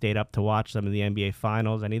with him. He stayed up to watch some of the NBA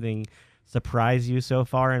Finals. Anything surprise you so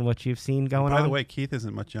far in what you've seen going on? By the way, Keith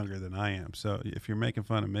isn't much younger than I am, so if you're making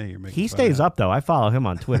fun of me, you're making He fun stays of up, though. I follow him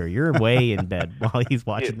on Twitter. You're way in bed while he's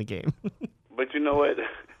watching the game. But you know what?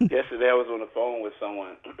 Yesterday I was on the phone with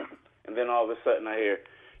someone, and then all of a sudden I hear,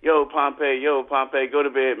 yo, Pompey, go to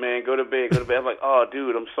bed, man, go to bed. I'm like, oh,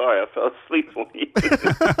 dude, I'm sorry. I fell asleep on you.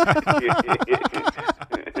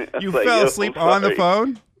 You fell asleep on the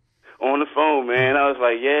phone? On the phone, man. I was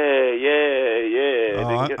like, yeah.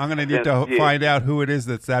 Oh, I'm going to need to find out who it is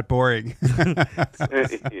that's that boring.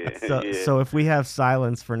 So if we have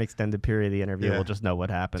silence for an extended period of the interview, we'll just know what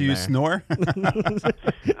happened. Do you there. snore? I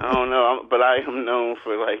don't know, but I am known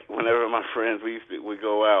for, like, whenever my friends, we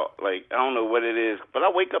go out, like, I don't know what it is, but I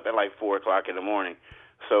wake up at, like, 4 o'clock in the morning.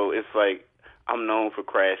 So it's like, I'm known for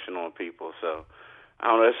crashing on people, so I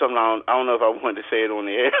don't know. It's something I don't know if I wanted to say it on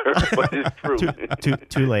the air, but it's true.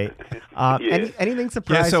 too late. Yeah. Anything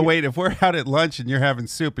surprise Yeah, so you? wait, if we're out at lunch and you're having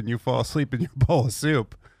soup and you fall asleep in your bowl of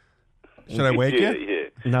soup, should I wake Yeah, you? yeah.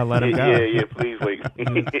 No, let him go. Yeah, please wake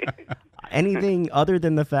me. Anything other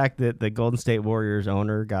than the fact that the Golden State Warriors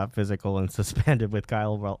owner got physical and suspended with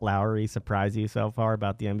Kyle Lowry surprise you so far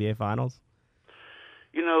about the NBA Finals?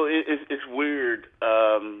 You know, it's weird.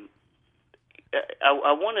 I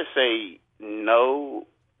want to say no,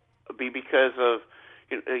 because of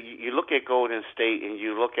you look at Golden State and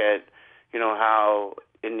you look at how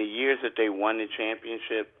in the years that they won the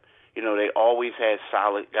championship, they always had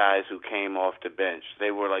solid guys who came off the bench.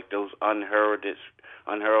 They were like those unheralded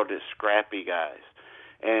scrappy guys,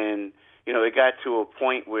 and it got to a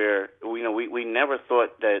point where we never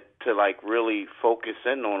thought that to like really focus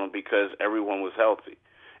in on them because everyone was healthy,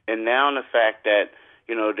 and now the fact that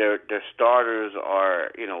their starters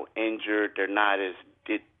are injured, they're not as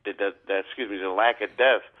the lack of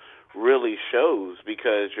depth really shows,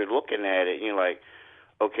 because you're looking at it and you're like,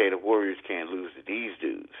 okay, the Warriors can't lose to these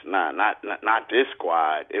dudes. Not this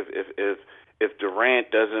squad. If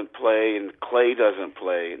Durant doesn't play and Clay doesn't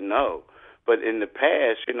play, no. But in the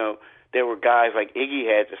past, there were guys like Iggy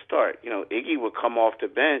had to start. Iggy would come off the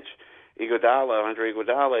bench, Andre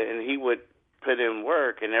Iguodala, and he would put in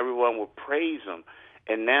work, and everyone would praise him.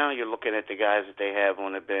 And now you're looking at the guys that they have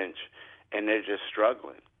on the bench, and they're just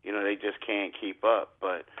struggling. They just can't keep up.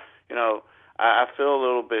 But, I feel a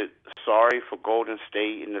little bit sorry for Golden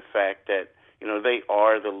State in the fact that, they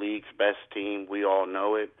are the league's best team. We all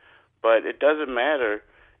know it. But it doesn't matter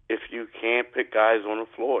if you can't pick guys on the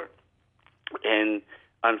floor. And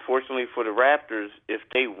unfortunately for the Raptors, if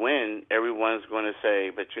they win, everyone's going to say,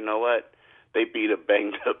 but you know what? They beat a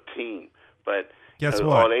banged-up team. But Guess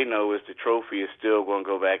what? all they know is the trophy is still going to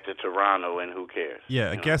go back to Toronto, and who cares?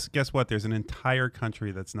 Yeah, guess what? There's an entire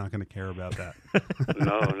country that's not going to care about that.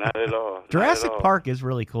 No, not at all. Jurassic Park is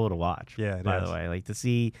really cool to watch. Yeah, it by is. the way, like to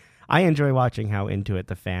see. I enjoy watching how into it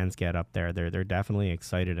the fans get up there. They're definitely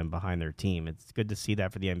excited and behind their team. It's good to see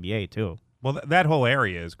that for the NBA too. Well, that whole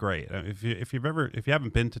area is great. If you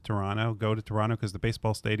haven't been to Toronto, go to Toronto, because the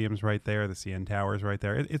baseball stadium's right there, the CN Tower's right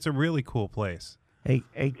there. It's a really cool place. Hey,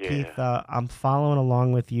 Keith, I'm following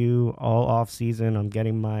along with you all off season. I'm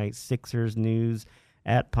getting my Sixers news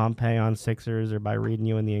at Pompey on Sixers or by reading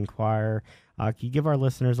you in the Inquirer. Can you give our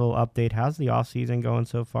listeners a little update? How's the off season going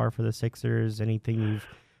so far for the Sixers? Anything you've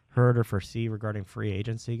heard or foresee regarding free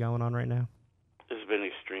agency going on right now? It's been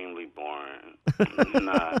extremely boring.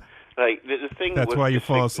 Nah. Like the thing. That's with why the you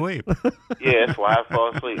fall Sixers, asleep. Yeah, that's why I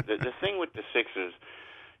fall asleep. The thing with the Sixers,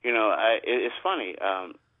 it's funny.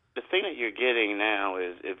 The thing that you're getting now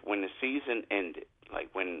is when the season ended,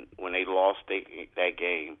 like when they lost that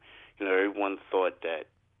game, everyone thought that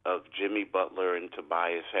of Jimmy Butler and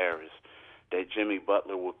Tobias Harris, that Jimmy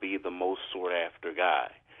Butler would be the most sought after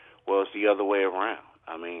guy. Well, it's the other way around.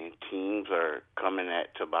 I mean, teams are coming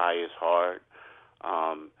at Tobias hard.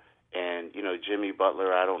 And, Jimmy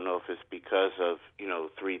Butler, I don't know if it's because of,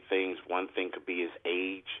 three things. One thing could be his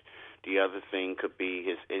age. The other thing could be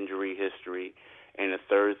his injury history. And the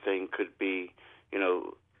third thing could be,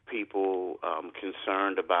 people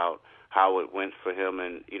concerned about how it went for him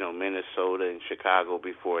in, Minnesota and Chicago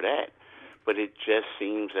before that. But it just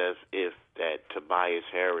seems as if that Tobias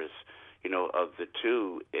Harris, of the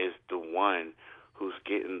two, is the one who's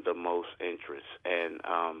getting the most interest. And,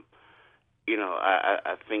 I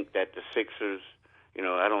think that the Sixers, I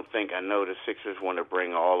know the Sixers want to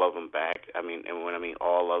bring all of them back. I mean, and when I mean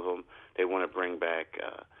all of them, they want to bring back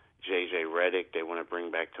J.J. Redick. They want to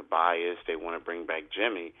bring back Tobias. They want to bring back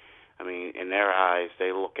Jimmy. I mean, in their eyes,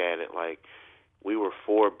 they look at it like we were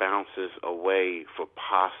 4 bounces away for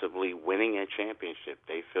possibly winning a championship.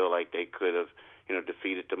 They feel like they could have,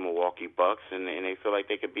 defeated the Milwaukee Bucks, and they feel like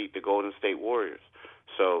they could beat the Golden State Warriors.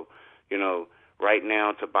 So, right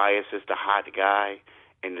now, Tobias is the hot guy,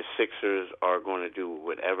 and the Sixers are going to do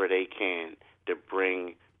whatever they can to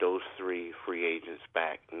bring those 3 free agents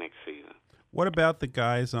back next season. What about the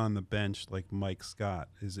guys on the bench like Mike Scott?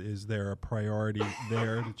 Is there a priority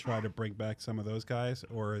there to try to bring back some of those guys,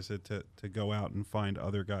 or is it to go out and find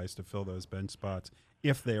other guys to fill those bench spots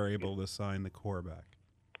if they're able to sign the core back?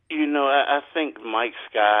 I think Mike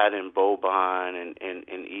Scott and Boban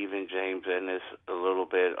and even James Ennis a little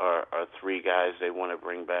bit are 3 guys they want to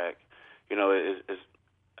bring back.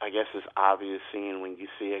 I guess it's obvious seeing when you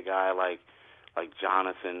see a guy like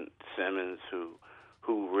Jonathan Simmons who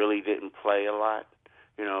really didn't play a lot,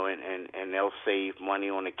 and they'll save money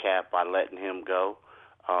on the cap by letting him go.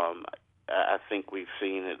 I think we've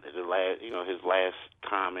seen it the last, his last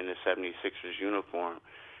time in the 76ers uniform.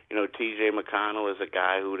 T.J. McConnell is a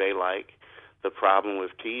guy who they like. The problem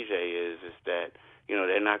with T.J. is that,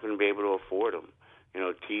 they're not going to be able to afford him.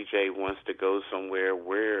 T.J. wants to go somewhere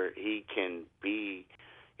where he can be,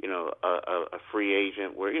 a free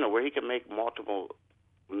agent where he can make multiple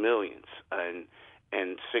millions.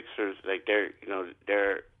 And Sixers, like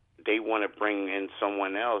they want to bring in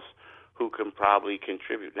someone else who can probably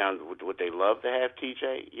contribute. Now, would they love to have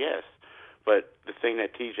TJ? Yes. But the thing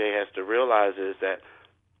that TJ has to realize is that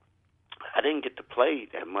I didn't get to play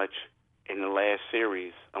that much in the last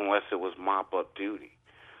series unless it was mop-up duty.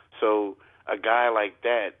 So a guy like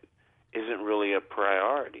that isn't really a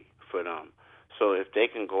priority for them. So if they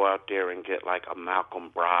can go out there and get like a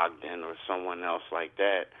Malcolm Brogdon or someone else like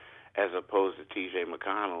that, as opposed to T.J.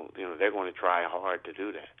 McConnell, they're going to try hard to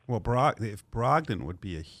do that. Well, if Brogdon would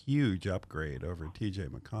be a huge upgrade over T.J.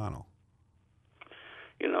 McConnell.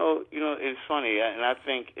 It's funny, and I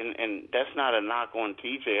think, and that's not a knock on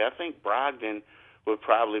T.J. I think Brogdon would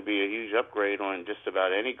probably be a huge upgrade on just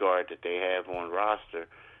about any guard that they have on roster,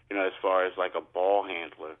 as far as like a ball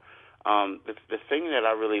handler. The thing that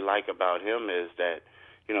I really like about him is that,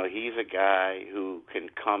 he's a guy who can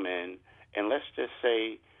come in and let's just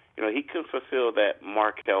say, he can fulfill that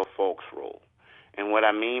Markelle Fultz role. And what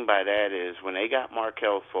I mean by that is when they got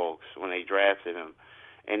Markelle Fultz, when they drafted him,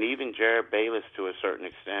 and even Jared Bayless to a certain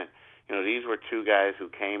extent, these were two guys who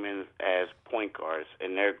came in as point guards,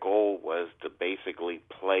 and their goal was to basically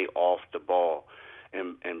play off the ball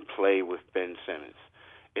and play with Ben Simmons.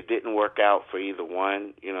 It didn't work out for either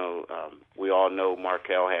one. We all know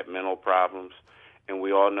Markelle had mental problems, and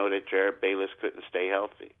we all know that Jared Bayless couldn't stay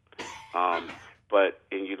healthy. But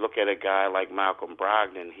and you look at a guy like Malcolm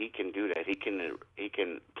Brogdon, he can do that. He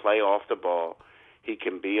can play off the ball. He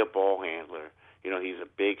can be a ball handler. He's a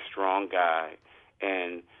big, strong guy.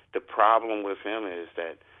 And the problem with him is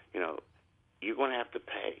that, you're going to have to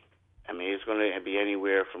pay. I mean, it's going to be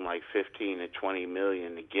anywhere from like 15 to 20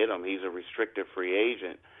 million to get him. He's a restricted free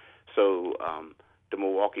agent. So the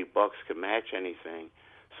Milwaukee Bucks could match anything.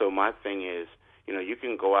 So my thing is, you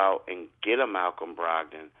can go out and get a Malcolm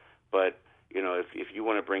Brogdon, but if you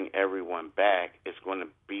want to bring everyone back, it's going to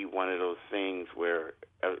be one of those things where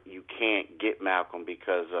you can't get Malcolm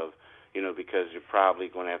because you're probably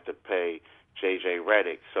going to have to pay J.J.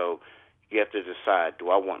 Redick. So you have to decide, do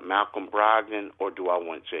I want Malcolm Brogdon or do I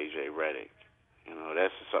want J.J. Redick?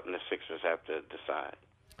 That's something the Sixers have to decide.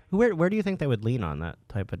 Where do you think they would lean on that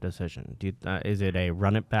type of decision? Is it a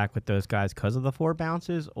run it back with those guys because of the 4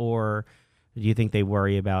 bounces, or do you think they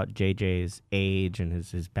worry about JJ's age and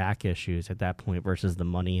his back issues at that point versus the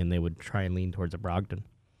money, and they would try and lean towards a Brogdon?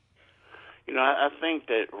 I think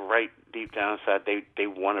that right deep down inside they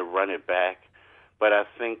want to run it back, but I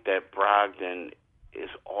think that Brogdon is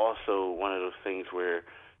also one of those things where,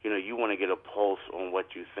 you want to get a pulse on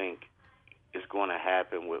what you think is going to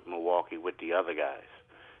happen with Milwaukee with the other guys.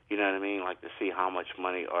 You know what I mean? Like to see how much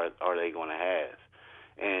money are they going to have.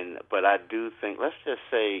 But I do think, let's just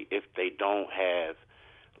say if they don't have,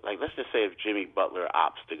 let's just say if Jimmy Butler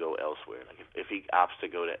opts to go elsewhere, like if he opts to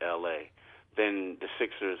go to L.A., then the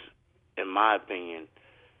Sixers, in my opinion,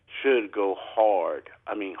 should go hard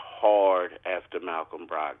after Malcolm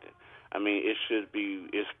Brogdon. I mean,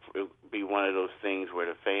 it'll be one of those things where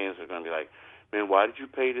the fans are going to be like, man, why did you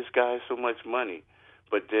pay this guy so much money?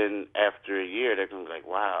 But then after a year, they're going to be like,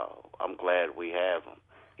 wow, I'm glad we have him,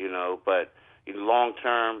 But long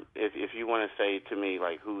term, if you want to say to me,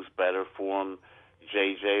 like, who's better for him,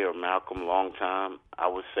 JJ or Malcolm long time, I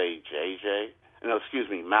would say JJ.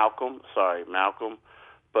 Malcolm. Sorry, Malcolm.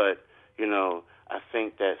 But, I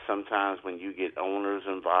think that sometimes when you get owners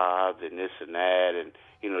involved and this and that, and,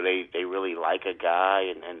 they really like a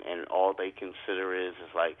guy, and all they consider is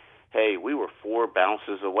like, hey, we were 4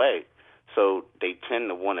 bounces away. So they tend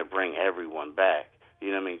to want to bring everyone back.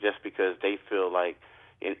 Just because they feel like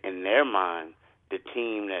in their mind, the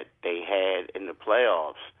team that they had in the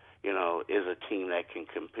playoffs, is a team that can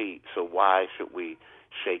compete. So why should we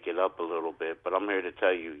shake it up a little bit? But I'm here to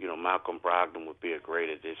tell you, Malcolm Brogdon would be a great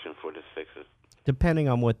addition for the Sixers. Depending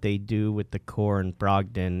on what they do with the core and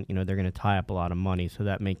Brogdon, they're going to tie up a lot of money, so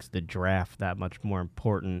that makes the draft that much more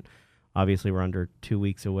important. Obviously, we're under 2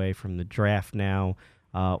 weeks away from the draft now.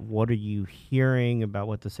 What are you hearing about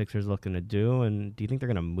what the Sixers are looking to do, and do you think they're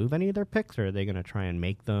going to move any of their picks, or are they going to try and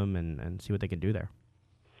make them and see what they can do there?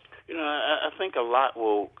 I think a lot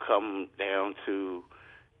will come down to,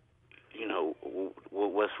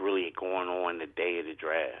 what's really going on the day of the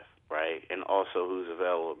draft, right? And also who's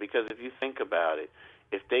available. Because if you think about it,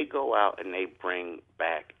 if they go out and they bring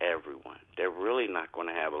back everyone, they're really not going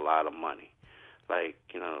to have a lot of money. Like,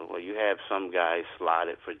 well, you have some guys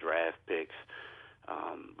slotted for draft picks,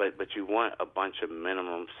 but you want a bunch of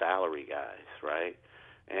minimum salary guys, right?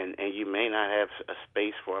 And you may not have a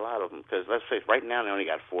space for a lot of them, because let's face, right now they only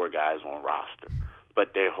got 4 guys on roster,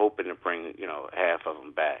 but they're hoping to bring half of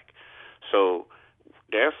them back. So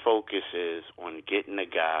their focus is on getting a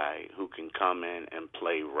guy who can come in and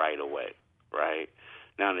play right away, right?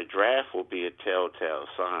 Now the draft will be a telltale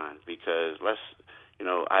sign, because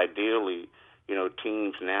ideally,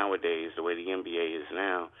 teams nowadays, the way the NBA is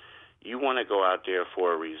now, you want to go out there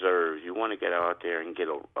for a reserve. You want to get out there and get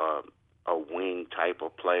a wing type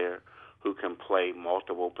of player who can play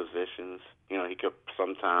multiple positions. He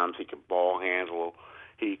could ball handle.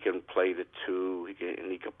 He can play the 2.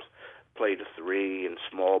 He could play the 3 and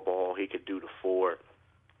small ball. He could do the 4.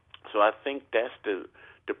 So I think that's the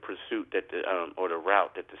pursuit that or the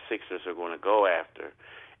route that the Sixers are going to go after.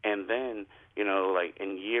 And then, like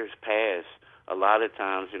in years past, a lot of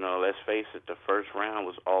times, let's face it, the first round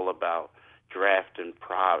was all about drafting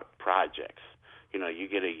projects. You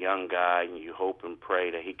get a young guy and you hope and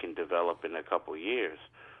pray that he can develop in a couple of years.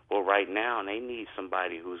 Well, right now they need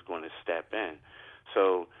somebody who's going to step in.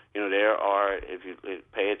 So, there are, if you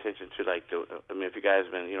pay attention to if you guys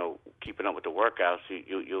have been, keeping up with the workouts,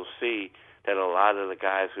 you'll see that a lot of the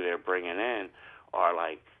guys who they're bringing in are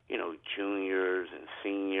juniors and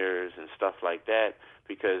seniors and stuff like that,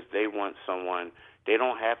 because they want someone, they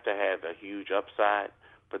don't have to have a huge upside,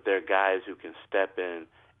 but they're guys who can step in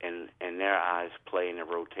and their eyes play in a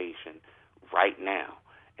rotation right now.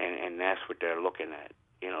 And that's what they're looking at.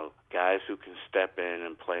 Guys who can step in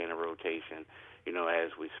and play in a rotation,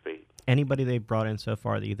 as we speak. Anybody they've brought in so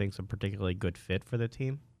far that you think is a particularly good fit for the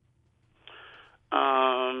team?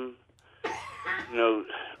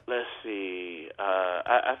 Let's see.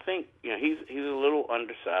 I think he's a little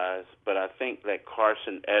undersized, but I think that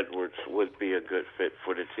Carson Edwards would be a good fit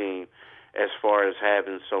for the team, as far as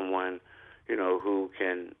having someone who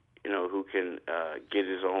can get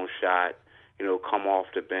his own shot, come off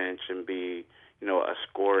the bench and be a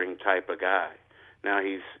scoring type of guy. Now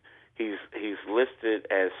he's listed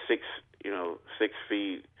as 6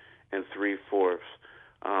 feet and 3/4.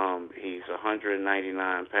 He's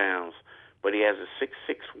 199 pounds, but he has a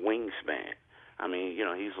 6'6" wingspan. I mean,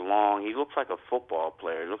 he's long. He looks like a football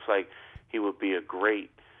player. It looks like he would be a great,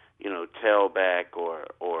 tailback or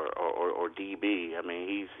DB. I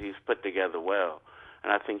mean, he's put together well,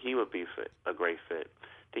 and I think he would be a great fit.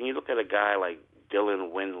 Then you look at a guy like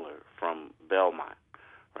Dylan Windler from Belmont,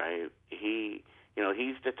 right?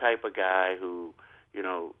 He's the type of guy who,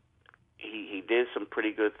 he did some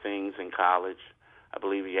pretty good things in college. I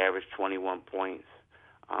believe he averaged 21 points.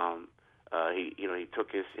 He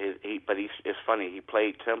took but it's funny, he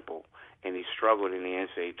played Temple and he struggled in the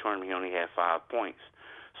NCAA tournament. He only had 5 points.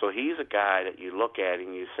 So he's a guy that you look at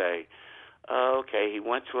and you say, oh, okay, he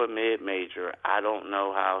went to a mid-major. I don't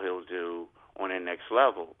know how he'll do on the next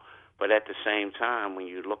level. But at the same time, when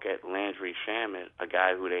you look at Landry Shamet, a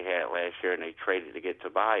guy who they had last year and they traded to get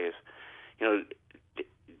Tobias,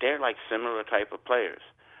 they're like similar type of players.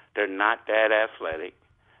 They're not that athletic.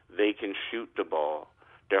 They can shoot the ball.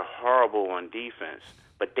 They're horrible on defense,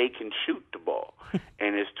 but they can shoot the ball.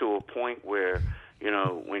 And it's to a point where,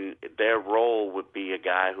 when their role would be a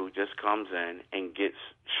guy who just comes in and gets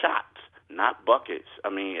shots, not buckets. I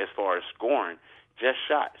mean, as far as scoring, just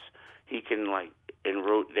shots. He can,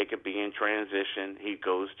 they could be in transition. He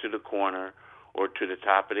goes to the corner or to the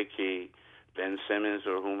top of the key. Ben Simmons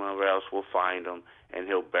or whomever else will find him, and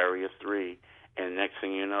he'll bury a 3. And next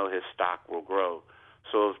thing you know, his stock will grow.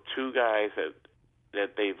 So if 2 guys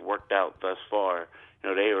that they've worked out thus far,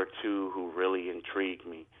 they are 2 who really intrigue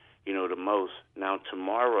me, the most. Now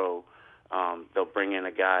tomorrow, they'll bring in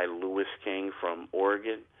a guy, Lewis King from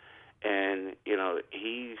Oregon, and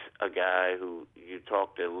he's a guy who you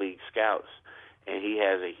talk to league scouts, and he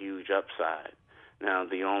has a huge upside. Now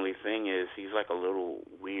the only thing is he's like a little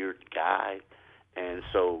weird guy, and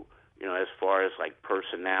so as far as like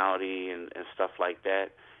personality and stuff like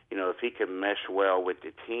that, if he can mesh well with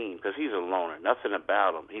the team, because he's a loner, nothing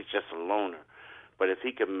about him, he's just a loner. But if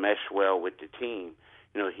he can mesh well with the team,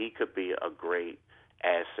 he could be a great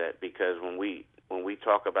asset, because when we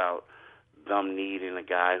talk about them needing a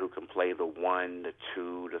guy who can play the 1, the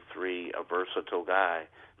 2, the 3, a versatile guy,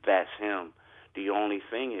 that's him. The only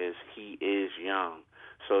thing is he is young,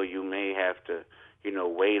 so you may have to,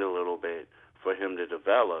 wait a little bit for him to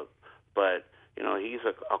develop. But, he's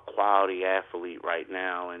a quality athlete right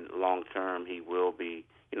now, and long term he will be,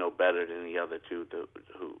 better than the other two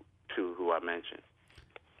who I mentioned.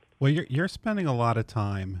 Well, you're spending a lot of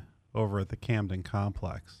time over at the Camden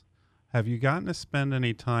complex. Have you gotten to spend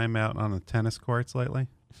any time out on the tennis courts lately?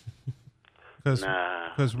 Because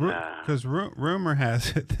rumor has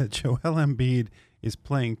it that Joel Embiid is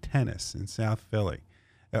playing tennis in South Philly.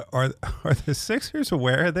 Are the Sixers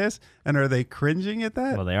aware of this, and are they cringing at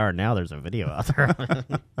that? Well, they are now. There's a video out there.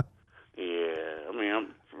 Yeah, I mean,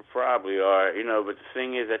 probably are, but the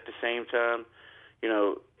thing is, at the same time,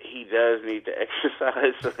 he does need to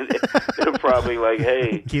exercise, so they're probably like,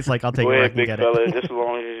 hey, Keith's like, I'll take go it, I ahead, can big get fella, it. just as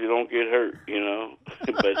long as you don't get hurt,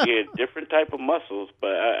 But, yeah, different type of muscles,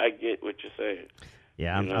 but I get what you're saying.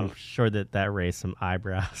 Yeah, I'm sure that raised some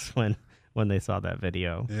eyebrows when they saw that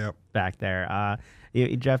video back there.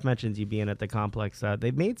 Jeff mentions you being at the complex.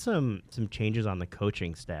 They've made some changes on the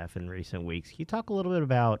coaching staff in recent weeks. Can you talk a little bit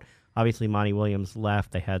about, obviously, Monty Williams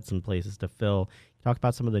left. They had some places to fill. Talk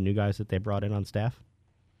about some of the new guys that they brought in on staff.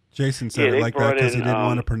 Jason said it like that because he didn't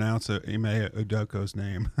want to pronounce Ime Udoka's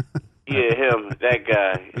name. Yeah, him, that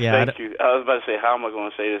guy. Yeah, Thank you. I was about to say, how am I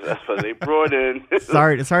going to say this? That's what they brought in.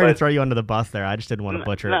 Sorry to throw you under the bus there. I just didn't want to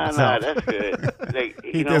butcher it myself. Nah, that's good.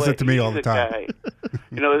 He does it to me all the time. Guy,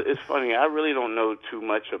 it's funny. I really don't know too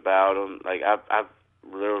much about him. Like, I've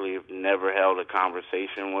literally never held a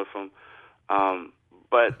conversation with him.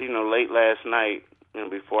 But, late last night,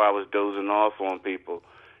 before I was dozing off on people,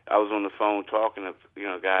 I was on the phone talking to,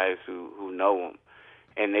 guys who know him,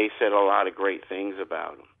 and they said a lot of great things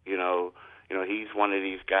about him. He's one of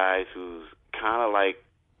these guys who's kind of like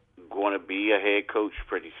going to be a head coach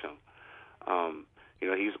pretty soon.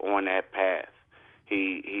 He's on that path.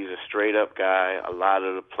 He's a straight up guy. A lot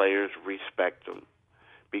of the players respect him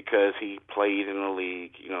because he played in the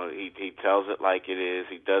league. He tells it like it is.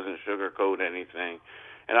 He doesn't sugarcoat anything.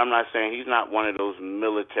 And I'm not saying he's not one of those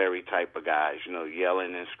military type of guys,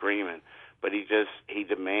 yelling and screaming, but he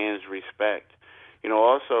demands respect.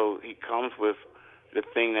 Also he comes with the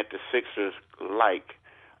thing that the Sixers like,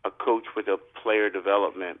 a coach with a player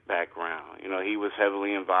development background. He was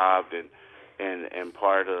heavily involved in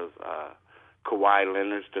part of Kawhi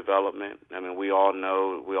Leonard's development. I mean, we all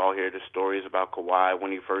hear the stories about Kawhi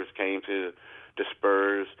when he first came to the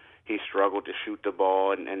Spurs. He struggled to shoot the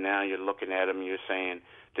ball, and now you're looking at him and you're saying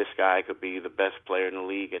this guy could be the best player in the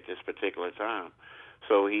league at this particular time.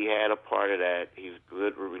 So he had a part of that. He's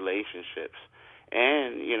good with relationships.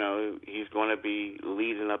 And, he's going to be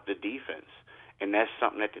leading up the defense. And that's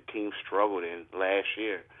something that the team struggled in last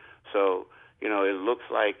year. So, it looks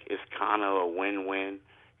like it's kind of a win-win.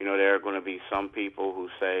 There are going to be some people who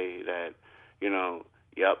say that,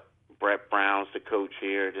 yep, Brett Brown's the coach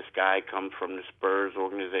here. This guy comes from the Spurs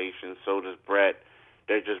organization. So does Brett.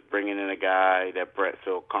 They're just bringing in a guy that Brett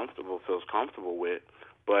feels comfortable with.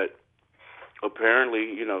 But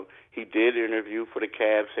apparently, he did interview for the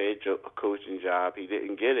Cavs head coaching job. He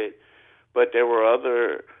didn't get it. But there were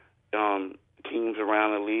other teams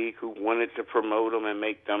around the league who wanted to promote him and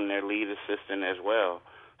make them their lead assistant as well.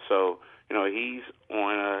 So, he's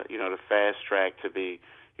on the fast track to be,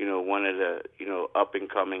 one of the,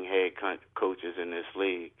 up-and-coming head coaches in this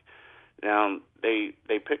league. Now, they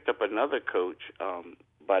picked up another coach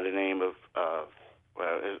by the name of,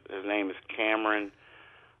 his name is Cameron.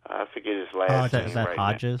 I forget his last name. Is that right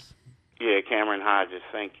Hodges? Now. Yeah, Cameron Hodges.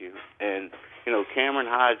 Thank you. And Cameron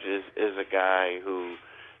Hodges is a guy who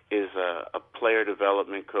is a player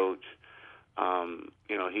development coach.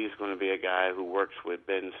 He's going to be a guy who works with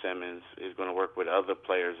Ben Simmons. He's going to work with other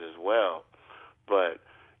players as well. But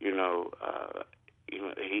he's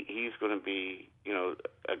going to be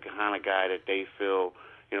a kind of guy that they feel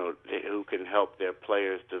who can help their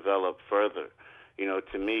players develop further.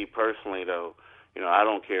 To me personally, though. I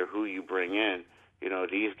don't care who you bring in.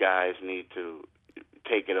 These guys need to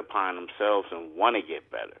take it upon themselves and want to get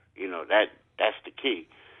better. That's the key.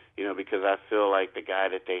 Because I feel like the guy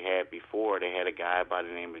that they had before, they had a guy by the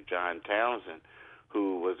name of John Townsend,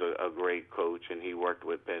 who was a great coach, and he worked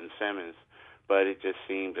with Ben Simmons. But it just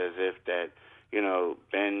seemed as if that,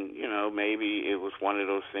 Ben, maybe it was one of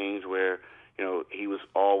those things where, he was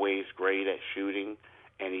always great at shooting,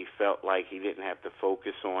 and he felt like he didn't have to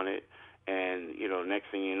focus on it. And,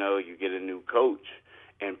 next thing you know, you get a new coach,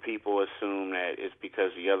 and people assume that it's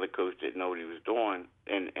because the other coach didn't know what he was doing,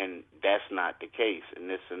 and that's not the case in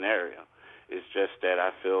this scenario. It's just that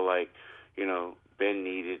I feel like, Ben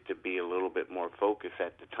needed to be a little bit more focused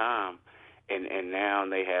at the time, and now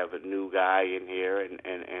they have a new guy in here,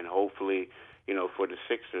 and hopefully, for the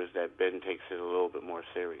Sixers, that Ben takes it a little bit more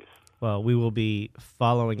serious. Well, we will be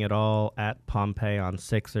following it all at Pompey on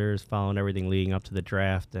Sixers, following everything leading up to the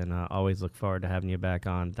draft, and always look forward to having you back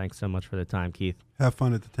on. Thanks so much for the time, Keith. Have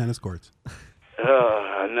fun at the tennis courts.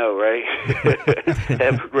 I know, right?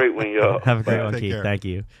 Have a great one, y'all. Have a great one, Take Keith. care. Thank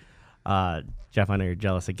you. Jeff, I know you're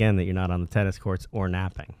jealous again that you're not on the tennis courts or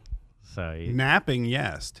napping. So Napping,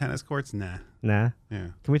 yes. Tennis courts, nah. Nah. Yeah.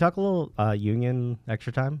 Can we talk a little Union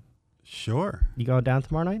extra time? Sure. You going down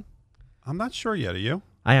tomorrow night? I'm not sure yet. Are you?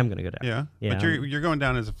 I am going to go down. Yeah. But you're going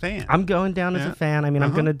down as a fan. I'm going down as a fan. I mean,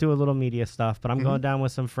 I'm going to do a little media stuff, but I'm Mm-hmm. going down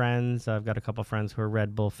with some friends. I've got a couple friends who are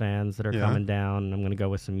Red Bull fans that are coming down, and I'm going to go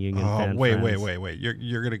with some Union fans. Wait.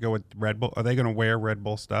 You're going to go with Red Bull? Are they going to wear Red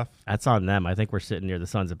Bull stuff? That's on them. I think we're sitting near the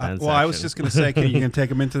Sons of Ben section. Well, I was just going to say, you going to take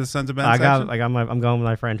them into the Sons of Ben section? I'm going with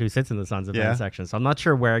my friend who sits in the Sons of Ben section, so I'm not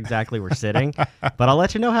sure where exactly we're sitting, but I'll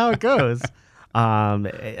let you know how it goes.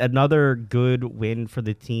 Another good win for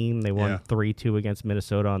the team. They won 3-2 against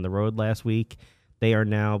Minnesota on the road last week. They are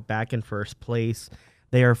now back in first place.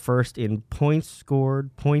 They are first in points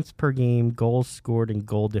scored, points per game, goals scored, and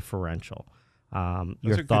goal differential.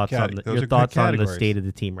 Your thoughts on the state of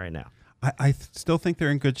the team right now? I still think they're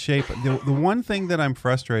in good shape. The one thing that I'm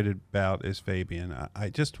frustrated about is Fabian.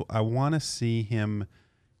 I want to see him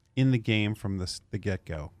in the game from the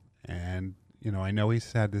get-go. And I know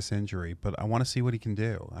he's had this injury, but I want to see what he can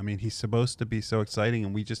do. I mean, he's supposed to be so exciting,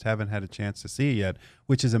 and we just haven't had a chance to see it yet,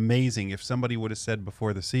 which is amazing. If somebody would have said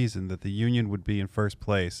before the season that the Union would be in first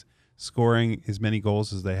place, scoring as many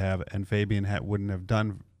goals as they have, and Fabian wouldn't have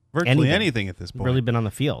done virtually anything at this point. Really been on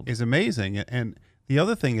the field. Is amazing. And the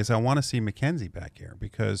other thing is I want to see McKenzie back here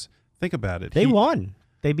because think about it. They won.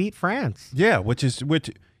 They beat France. Yeah, which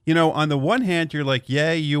on the one hand, you're like,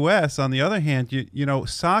 yay, U.S. On the other hand,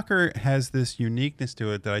 soccer has this uniqueness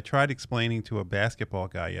to it that I tried explaining to a basketball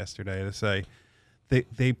guy yesterday to say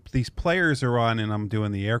these players are on, and I'm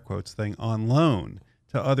doing the air quotes thing, on loan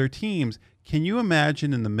to other teams. Can you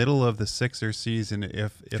imagine in the middle of the Sixers season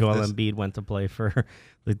if Joel Embiid went to play for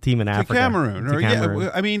the team in Africa? Cameroon. Yeah,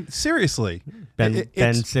 I mean, seriously.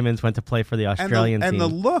 Ben Simmons went to play for the Australian team. And the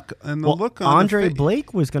look on Andre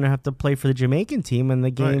Blake was going to have to play for the Jamaican team, and the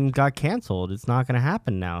game got canceled. It's not going to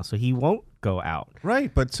happen now, so he won't go out.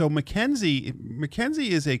 Right, but so McKenzie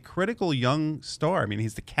is a critical young star. I mean,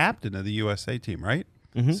 he's the captain of the USA team, right?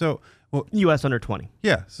 Mm-hmm. So, U.S. under 20.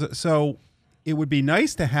 Yeah, so it would be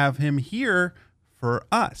nice to have him here for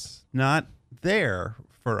us, not there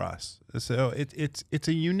for us. So it's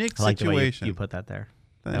a unique I like situation. The way you put that there.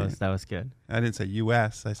 That was good. I didn't say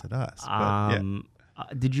U.S. I said us.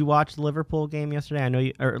 But did you watch the Liverpool game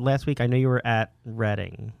yesterday? Or last week. I know you were at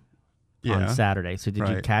Reading on Saturday. So did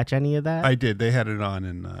you catch any of that? I did. They had it on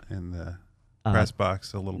in the press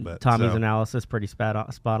box a little bit. Tommy's analysis pretty spot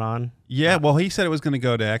on. Yeah, well, he said it was going to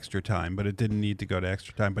go to extra time, but it didn't need to go to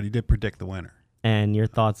extra time. But he did predict the winner. And your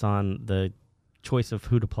thoughts on the choice of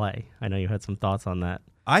who to play? I know you had some thoughts on that.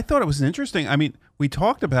 I thought it was interesting. I mean, we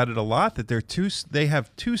talked about it a lot that they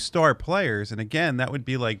have two star players, and again, that would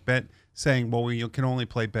be like saying, well, you can only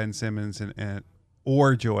play Ben Simmons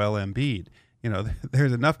or Joel Embiid.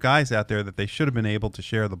 There's enough guys out there that they should have been able to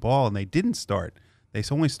share the ball, and they didn't start. They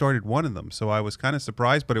only started one of them, so I was kind of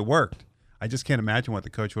surprised, but it worked. I just can't imagine what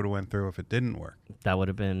the coach would have went through if it didn't work. That would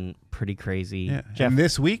have been pretty crazy. Yeah. Jeff, and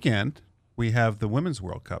this weekend, we have the Women's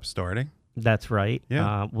World Cup starting. That's right.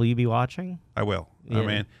 Yeah. Will you be watching? I will.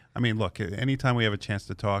 Yeah. I mean, look, anytime we have a chance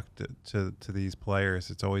to talk to these players,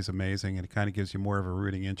 it's always amazing, and it kind of gives you more of a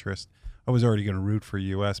rooting interest. I was already going to root for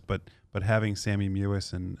U.S., but having Sammy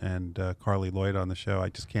Mewis and Carly Lloyd on the show, I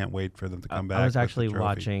just can't wait for them to come back. I was actually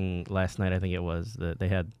watching last night. I think it was they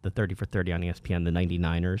had the 30 for 30 on ESPN, the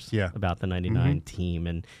 99ers, about the 99 team,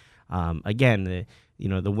 and again,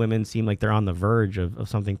 the women seem like they're on the verge of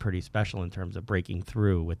something pretty special in terms of breaking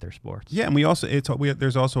through with their sports. Yeah, and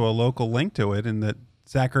there's also a local link to it in that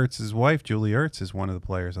Zach Ertz's wife, Julie Ertz, is one of the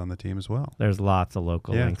players on the team as well. There's lots of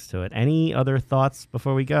local links to it. Any other thoughts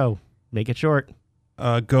before we go? Make it short.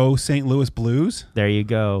 Go St. Louis Blues. There you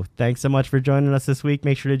go. Thanks so much for joining us this week.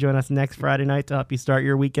 Make sure to join us next Friday night to help you start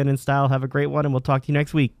your weekend in style. Have a great one, and we'll talk to you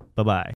next week. Bye-bye.